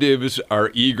conservatives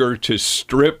are eager to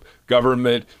strip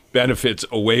government benefits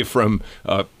away from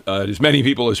as many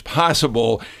people as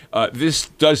possible, this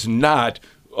does not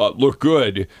look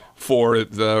good for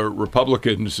the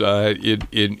Republicans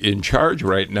in charge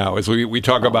right now. As we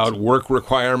talk about work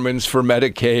requirements for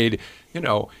Medicaid,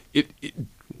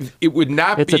 it would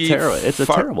not it's be. It's a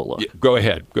terrible look. Go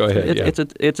ahead.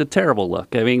 It's a terrible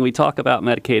look. I mean, we talk about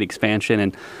Medicaid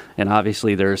expansion, and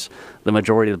obviously there's the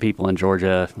majority of the people in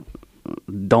Georgia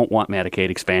don't want Medicaid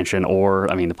expansion, or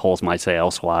the polls might say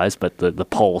elsewise, but the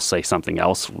polls say something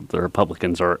else. The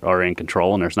Republicans are in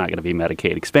control, and there's not going to be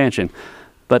Medicaid expansion.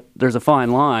 But there's a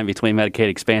fine line between Medicaid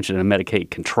expansion and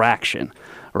Medicaid contraction,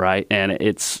 right? And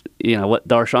it's, what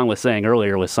Darshan was saying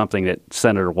earlier was something that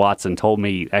Senator Watson told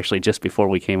me actually just before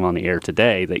we came on the air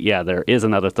today, that, there is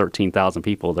another 13,000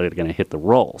 people that are going to hit the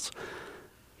rolls.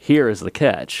 Here is the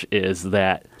catch, is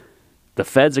that the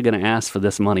feds are going to ask for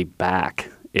this money back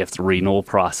if the renewal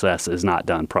process is not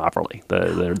done properly.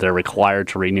 They're required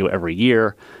to renew every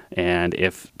year, and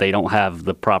if they don't have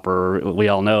the proper, we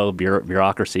all know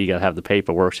bureaucracy, you got to have the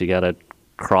paperwork, so you got to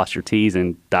cross your T's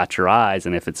and dot your I's,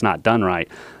 and if it's not done right,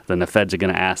 then the feds are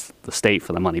going to ask the state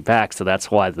for the money back. So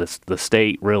that's why the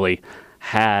state really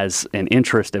has an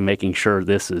interest in making sure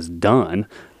this is done,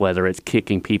 whether it's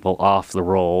kicking people off the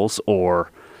rolls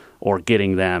or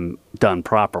getting them done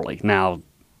properly. Now,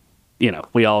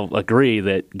 we all agree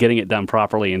that getting it done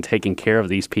properly and taking care of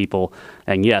these people,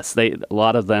 and yes,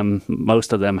 most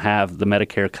of them have the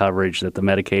Medicare coverage, that the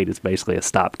Medicaid is basically a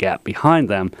stopgap behind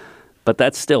them, but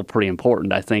that's still pretty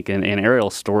important. I think in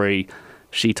Ariel's story,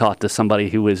 she talked to somebody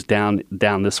who was down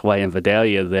this way in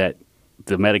Vidalia, that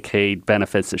the Medicaid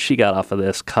benefits that she got off of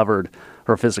this covered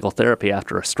her physical therapy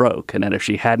after a stroke, and that if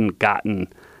she hadn't gotten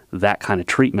that kind of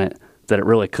treatment, that it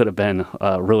really could have been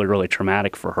really, really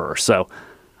traumatic for her. So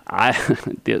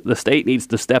the state needs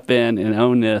to step in and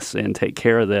own this and take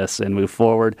care of this and move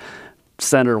forward.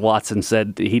 Senator Watson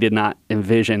said he did not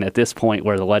envision at this point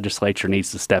where the legislature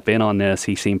needs to step in on this.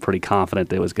 He seemed pretty confident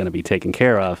that it was going to be taken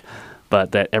care of.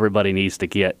 but that everybody needs to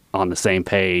get on the same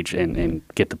page and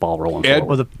get the ball rolling Ed?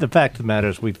 forward. Well, the fact of the matter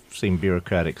is we've seen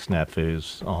bureaucratic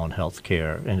snafus on health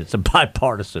care, and it's a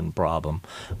bipartisan problem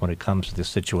when it comes to this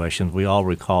situation. We all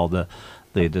recall the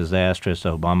disastrous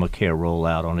Obamacare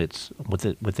rollout on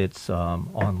with its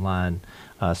online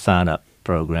sign-up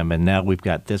program, and now we've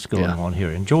got this going on here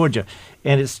in Georgia,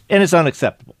 and it's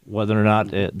unacceptable. Whether or not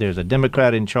there's a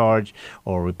Democrat in charge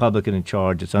or a Republican in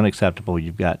charge, it's unacceptable.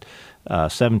 You've got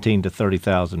 17 to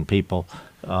 30,000 people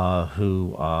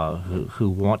who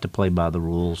want to play by the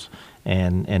rules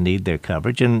and need their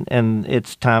coverage, and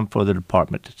it's time for the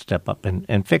department to step up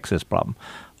and fix this problem.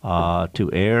 To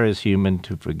err is human,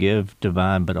 to forgive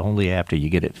divine, but only after you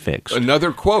get it fixed.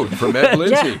 Another quote from Ed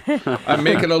Lindsay. I'm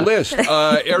making a list.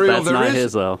 Ariel, That's not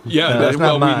his, though. Yeah, that's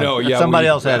not mine. We know. Yeah, somebody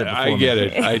else had it before I get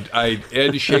it.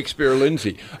 Ed Shakespeare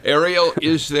Lindsay. Ariel,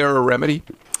 is there a remedy?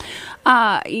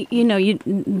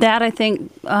 That I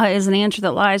think is an answer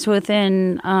that lies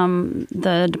within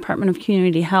the Department of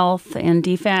Community Health and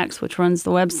DFACS, which runs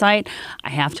the website. I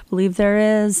have to believe there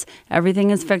is. Everything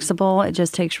is fixable. It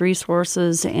just takes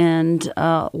resources and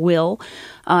will.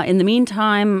 In the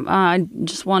meantime, I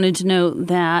just wanted to note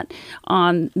that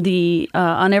on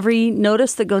every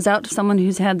notice that goes out to someone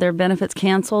who's had their benefits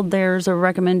canceled, there's a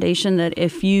recommendation that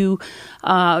if you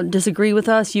disagree with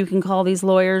us, you can call these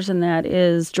lawyers, and that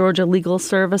is Georgia Legal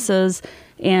Services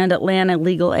and Atlanta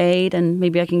Legal Aid, and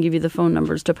maybe I can give you the phone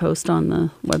numbers to post on the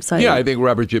website. Yeah, I think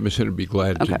Robert Jimison would be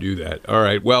glad to do that. All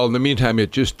right. Well, in the meantime,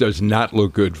 it just does not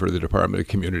look good for the Department of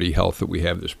Community Health that we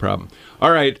have this problem.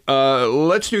 All right.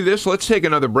 Let's do this. Let's take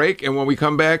another break, and when we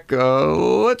come back,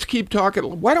 let's keep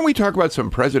talking. Why don't we talk about some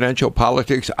presidential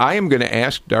politics? I am going to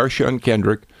ask Darshun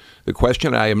Kendrick the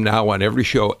question I am now on every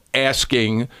show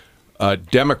asking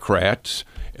Democrats,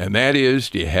 and that is,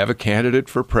 do you have a candidate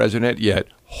for president yet?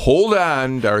 Hold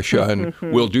on,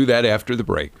 Darshun. We'll do that after the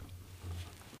break.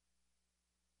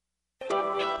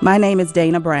 My name is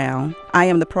Dana Brown. I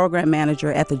am the program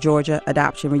manager at the Georgia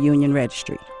Adoption Reunion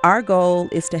Registry. Our goal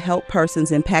is to help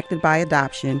persons impacted by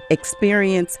adoption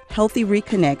experience healthy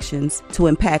reconnections to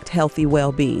impact healthy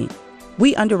well-being.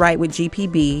 We underwrite with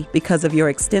GPB because of your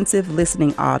extensive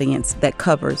listening audience that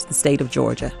covers the state of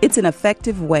Georgia. It's an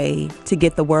effective way to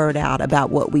get the word out about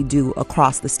what we do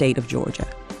across the state of Georgia.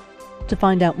 To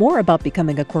find out more about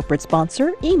becoming a corporate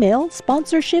sponsor, email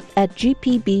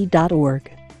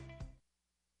sponsorship@gpb.org.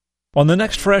 On the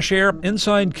next Fresh Air,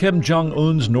 inside Kim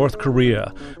Jong-un's North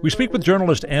Korea, we speak with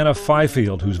journalist Anna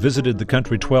Fifield, who's visited the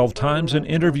country 12 times and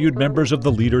interviewed members of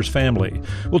the leader's family.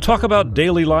 We'll talk about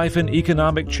daily life and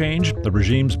economic change, the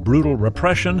regime's brutal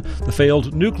repression, the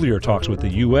failed nuclear talks with the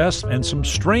U.S., and some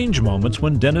strange moments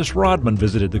when Dennis Rodman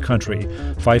visited the country.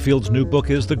 Fifield's new book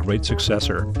is The Great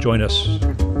Successor. Join us.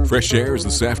 Fresh Air is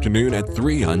this afternoon at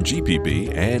 3 on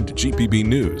GPB and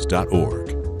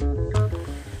gpbnews.org.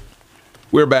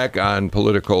 We're back on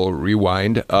Political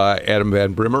Rewind. Adam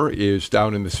Van Brimmer is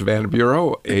down in the Savannah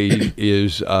Bureau. He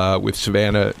is with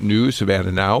Savannah News,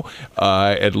 Savannah Now.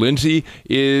 Ed Lindsay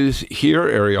is here.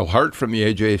 Ariel Hart from the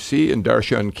AJC. And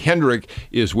Darshun Kendrick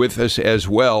is with us as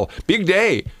well. Big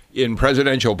day in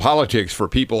presidential politics for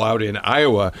people out in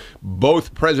Iowa.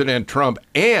 Both President Trump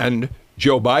and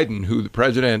Joe Biden, who the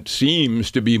president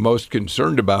seems to be most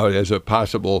concerned about as a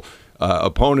possible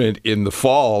opponent in the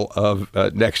fall of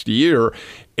next year.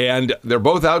 And they're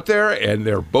both out there, and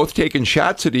they're both taking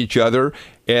shots at each other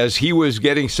as he was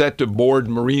getting set to board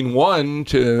Marine One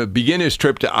to begin his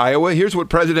trip to Iowa. Here's what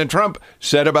President Trump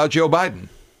said about Joe Biden.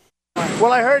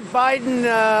 Well, I heard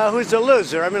Biden, who's a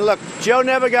loser. I mean, look, Joe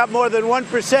never got more than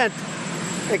 1%,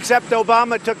 except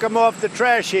Obama took him off the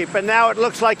trash heap, and now it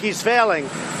looks like he's failing.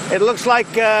 It looks like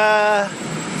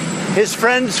his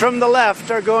friends from the left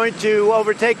are going to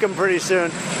overtake him pretty soon.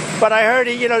 But I heard,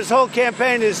 his whole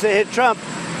campaign is to hit Trump.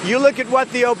 You look at what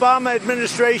the Obama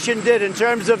administration did in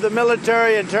terms of the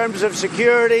military, in terms of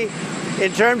security,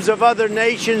 in terms of other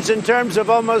nations, in terms of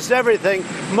almost everything.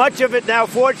 Much of it now,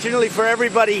 fortunately for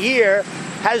everybody here,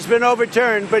 has been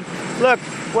overturned. But look,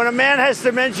 when a man has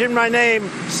to mention my name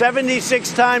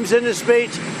 76 times in a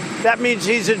speech, that means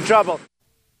he's in trouble.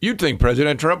 You'd think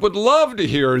President Trump would love to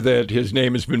hear that his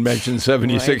name has been mentioned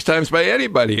 76 times by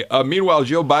anybody. Meanwhile,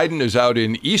 Joe Biden is out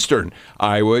in eastern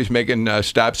Iowa. He's making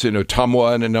stops in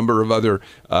Ottumwa and a number of other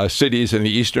cities in the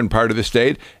eastern part of the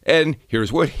state. And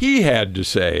here's what he had to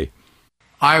say.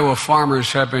 Iowa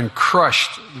farmers have been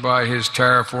crushed by his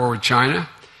tariff war with China,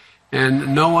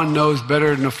 and no one knows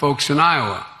better than the folks in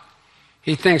Iowa.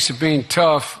 He thinks that being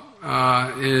tough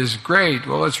is great.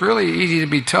 Well, it's really easy to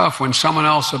be tough when someone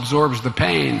else absorbs the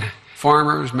pain.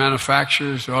 Farmers,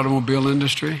 manufacturers, the automobile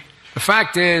industry. The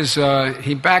fact is,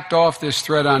 he backed off this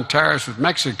threat on tariffs with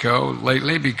Mexico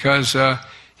lately because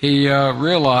he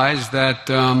realized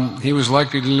that he was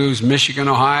likely to lose Michigan,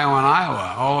 Ohio, and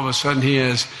Iowa. All of a sudden, he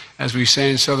has, as we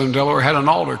say in southern Delaware, had an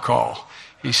altar call.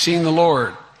 He's seen the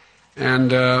Lord. And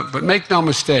but make no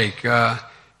mistake,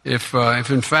 if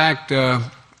in fact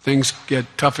things get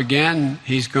tough again,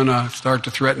 he's going to start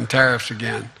to threaten tariffs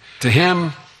again. To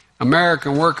him,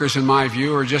 American workers, in my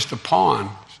view, are just a pawn.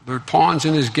 They're pawns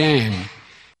in his game.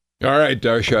 All right,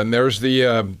 Darshan, there's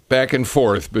the back and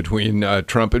forth between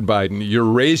Trump and Biden. You're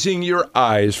raising your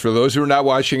eyes. For those who are not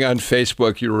watching on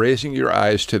Facebook, you're raising your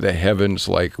eyes to the heavens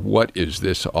like, what is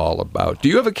this all about? Do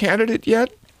you have a candidate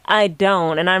yet? I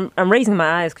don't, and I'm raising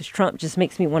my eyes because Trump just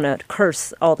makes me want to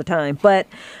curse all the time. But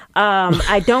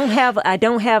I don't have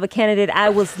a candidate. I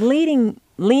was leaning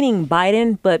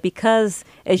Biden, but because,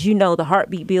 as you know, the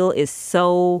heartbeat bill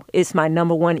is my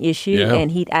number one issue,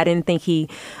 and I didn't think he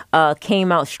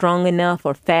came out strong enough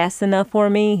or fast enough for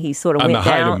me. He sort of went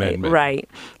down. Amendment. Right.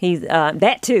 He's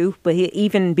that too, but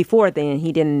even before then,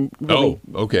 he didn't really.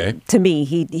 Oh, okay. To me,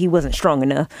 he wasn't strong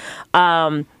enough.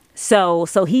 So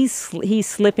he's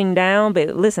slipping down,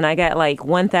 but listen, I got like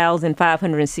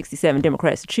 1,567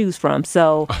 Democrats to choose from.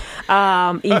 So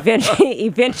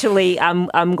eventually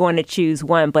I'm going to choose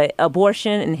one. But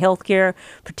abortion and healthcare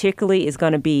particularly is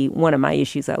going to be one of my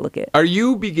issues I look at.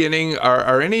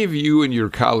 Are any of you and your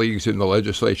colleagues in the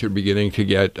legislature beginning to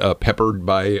get peppered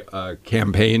by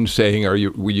campaigns saying,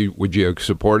 would you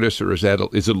support us, or is it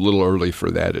a little early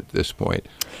for that at this point?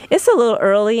 It's a little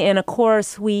early, and of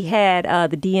course we had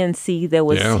the DNC that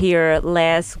was here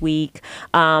last week,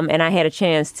 and I had a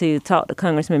chance to talk to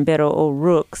Congressman Beto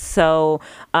O'Rourke. So,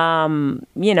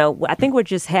 I think we're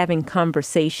just having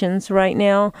conversations right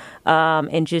now,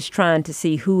 and just trying to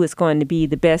see who is going to be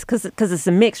the best, because it's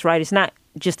a mix, right? It's not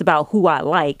just about who I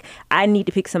like. I need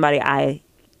to pick somebody I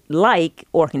like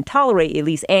or can tolerate at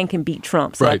least, and can beat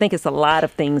Trump. So right. I think it's a lot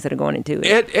of things that are going into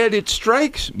it. And it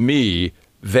strikes me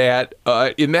that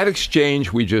in that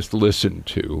exchange we just listened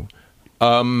to,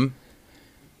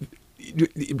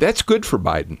 that's good for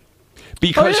Biden.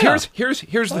 Because here's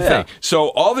the thing. So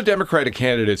all the Democratic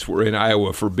candidates were in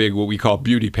Iowa for big, what we call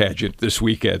beauty pageant this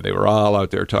weekend. They were all out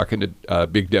there talking to a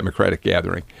big Democratic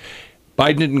gathering.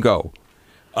 Biden didn't go.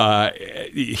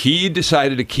 He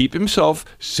decided to keep himself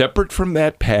separate from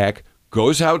that pack,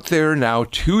 goes out there now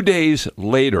 2 days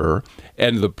later,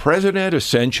 and the president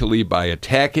essentially, by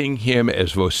attacking him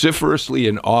as vociferously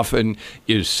and often,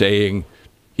 is saying,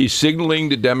 he's signaling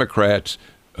to Democrats,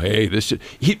 hey,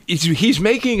 he's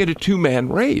making it a two-man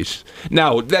race.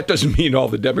 Now, that doesn't mean all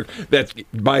the that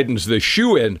Biden's the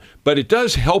shoo-in, but it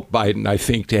does help Biden, I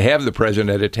think, to have the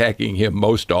president attacking him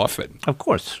most often. Of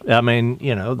course. I mean,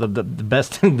 the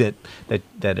best thing that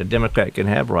a Democrat can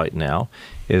have right now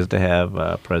is to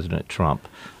have President Trump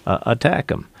attack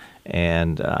him.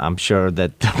 And I'm sure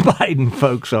that the Biden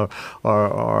folks are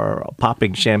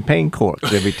popping champagne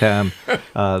corks every time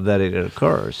that it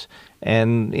occurs.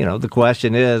 And, the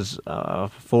question is,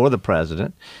 for the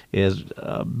president, is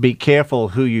be careful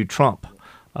who you trump,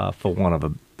 for want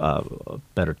of a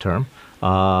better term,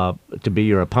 to be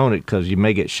your opponent, because you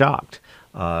may get shocked.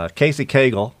 Casey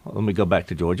Cagle, let me go back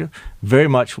to Georgia, very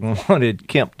much wanted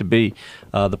Kemp to be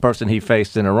the person he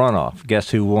faced in a runoff. Guess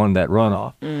who won that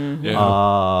runoff?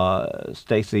 Mm-hmm.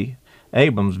 Stacey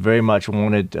Abrams very much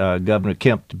wanted Governor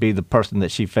Kemp to be the person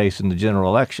that she faced in the general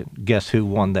election. Guess who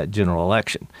won that general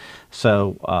election?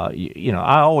 So,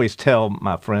 I always tell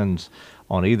my friends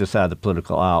on either side of the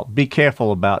political aisle, be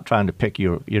careful about trying to pick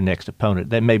your next opponent.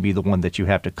 That may be the one that you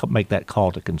have to make that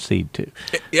call to concede to.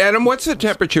 Adam, what's the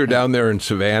temperature down there in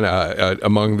Savannah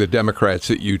among the Democrats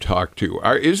that you talk to?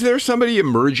 Is there somebody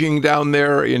emerging down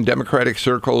there in Democratic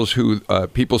circles who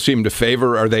people seem to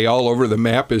favor? Are they all over the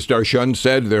map? As Darshan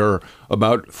said, there are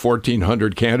about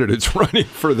 1,400 candidates running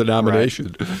for the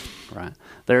nomination. Right.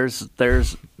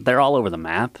 They're all over the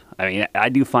map. I mean, I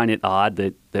do find it odd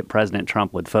that President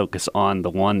Trump would focus on the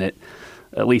one that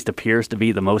at least appears to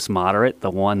be the most moderate, the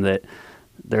one that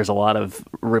there's a lot of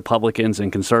Republicans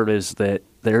and conservatives that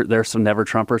there's some never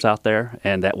Trumpers out there,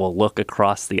 and that will look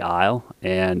across the aisle.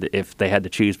 And if they had to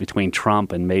choose between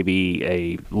Trump and maybe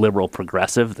a liberal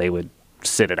progressive, they would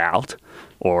sit it out,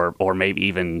 or maybe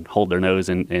even hold their nose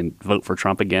and vote for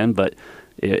Trump again. But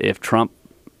if Trump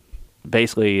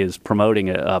basically is promoting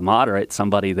a moderate,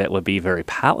 somebody that would be very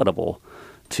palatable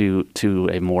to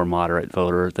a more moderate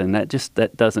voter, then that's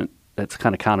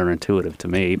kind of counterintuitive to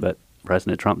me. But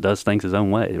President Trump does things his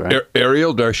own way, right?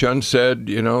 Ariel Darshun said,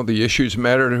 the issues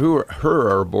matter to her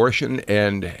are abortion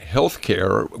and health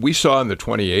care. We saw in the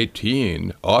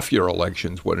 2018 off-year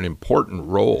elections what an important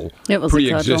role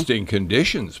pre-existing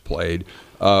conditions played.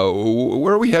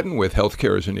 Where are we heading with health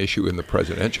care as an issue in the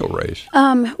presidential race?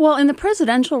 Well, in the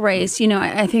presidential race,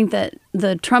 I think that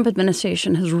the Trump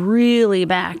administration has really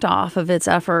backed off of its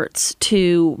efforts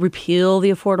to repeal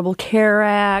the Affordable Care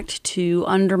Act, to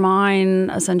undermine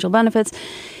essential benefits.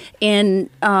 And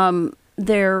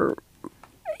they're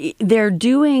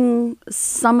doing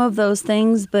some of those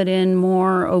things, but in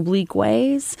more oblique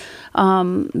ways.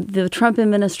 The Trump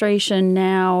administration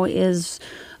now is,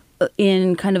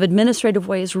 in kind of administrative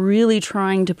ways, really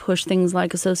trying to push things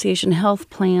like association health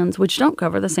plans, which don't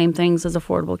cover the same things as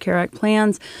Affordable Care Act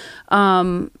plans,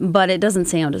 but it doesn't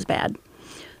sound as bad.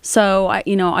 So,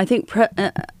 I think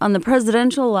on the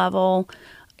presidential level,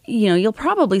 you'll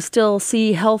probably still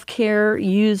see health care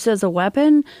used as a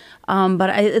weapon,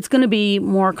 but it's going to be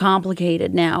more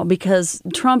complicated now because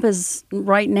Trump is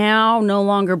right now no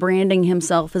longer branding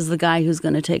himself as the guy who's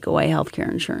going to take away health care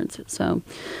insurance. So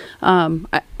on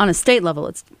a state level,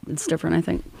 it's different, I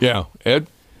think. Yeah. Ed?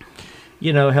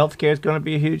 Health care is going to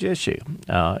be a huge issue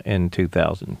in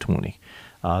 2020.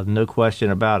 No question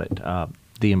about it.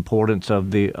 The importance of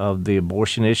the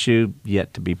abortion issue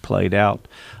yet to be played out.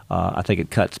 I think it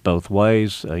cuts both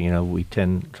ways. We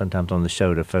tend sometimes on the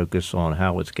show to focus on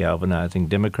how it's galvanizing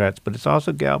Democrats, but it's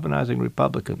also galvanizing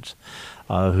Republicans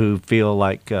who feel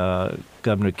like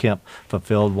Governor Kemp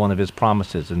fulfilled one of his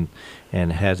promises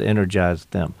and has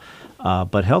energized them.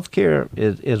 But health care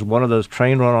is one of those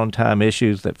train run on time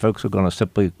issues that folks are going to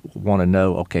simply want to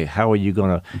know, okay, how are you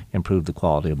going to improve the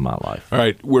quality of my life? All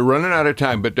right. We're running out of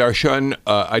time, but Darshun,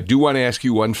 I do want to ask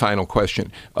you one final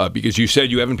question because you said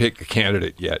you haven't picked a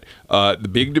candidate yet. The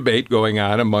big debate going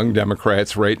on among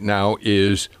Democrats right now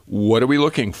is what are we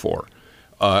looking for?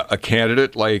 A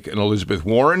candidate like an Elizabeth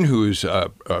Warren, who's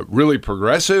really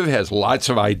progressive, has lots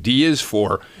of ideas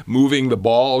for moving the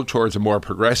ball towards a more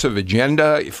progressive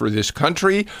agenda for this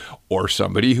country, or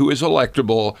somebody who is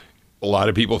electable. A lot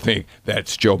of people think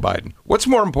that's Joe Biden. What's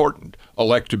more important,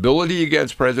 electability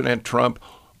against President Trump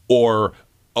or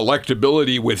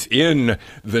electability within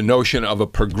the notion of a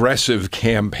progressive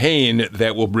campaign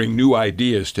that will bring new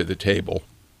ideas to the table?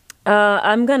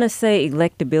 I'm going to say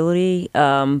electability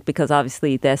because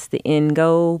obviously that's the end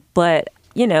goal. But,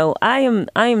 I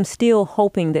am still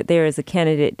hoping that there is a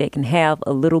candidate that can have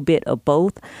a little bit of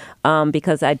both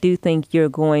because I do think you're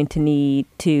going to need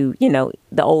to,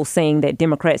 the old saying that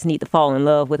Democrats need to fall in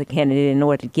love with a candidate in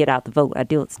order to get out the vote. I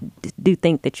do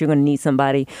think that you're going to need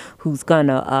somebody who's going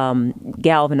to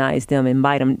galvanize them and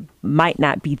might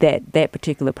not be that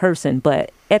particular person.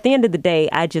 But at the end of the day,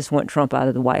 I just want Trump out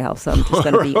of the White House. So I'm just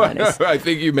going to be honest. I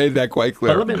think you made that quite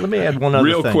clear. Let me add one other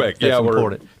real thing quick. that's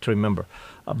important to remember.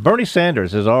 Bernie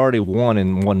Sanders has already won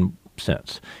in one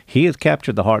sense. He has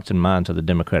captured the hearts and minds of the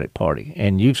Democratic Party,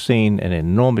 and you've seen an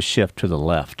enormous shift to the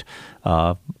left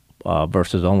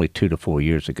versus only 2 to 4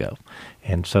 years ago.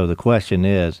 And so the question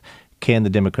is, can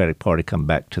the Democratic Party come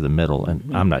back to the middle?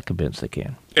 And I'm not convinced they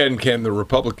can. And can the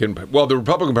Republican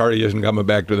Party isn't coming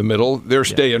back to the middle. They're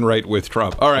staying right with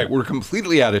Trump. All right, we're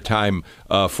completely out of time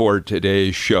for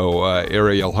today's show.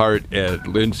 Ariel Hart, Ed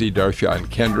Lindsay, Darshun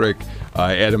Kendrick,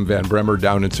 Adam Van Bremer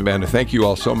down in Savannah. Thank you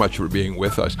all so much for being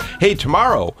with us. Hey,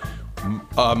 tomorrow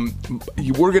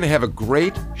we're going to have a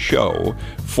great show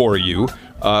for you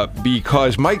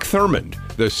because Mike Thurmond,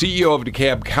 the CEO of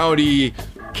DeKalb County,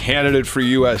 candidate for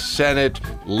U.S. Senate,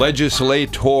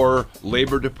 legislator,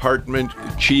 Labor Department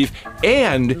chief,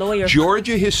 and lawyer.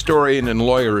 Georgia historian and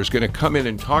lawyer is going to come in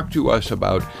and talk to us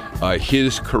about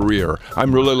his career.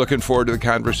 I'm really looking forward to the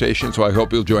conversation, so I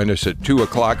hope you'll join us at 2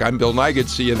 o'clock. I'm Bill Nigut.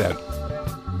 See you then.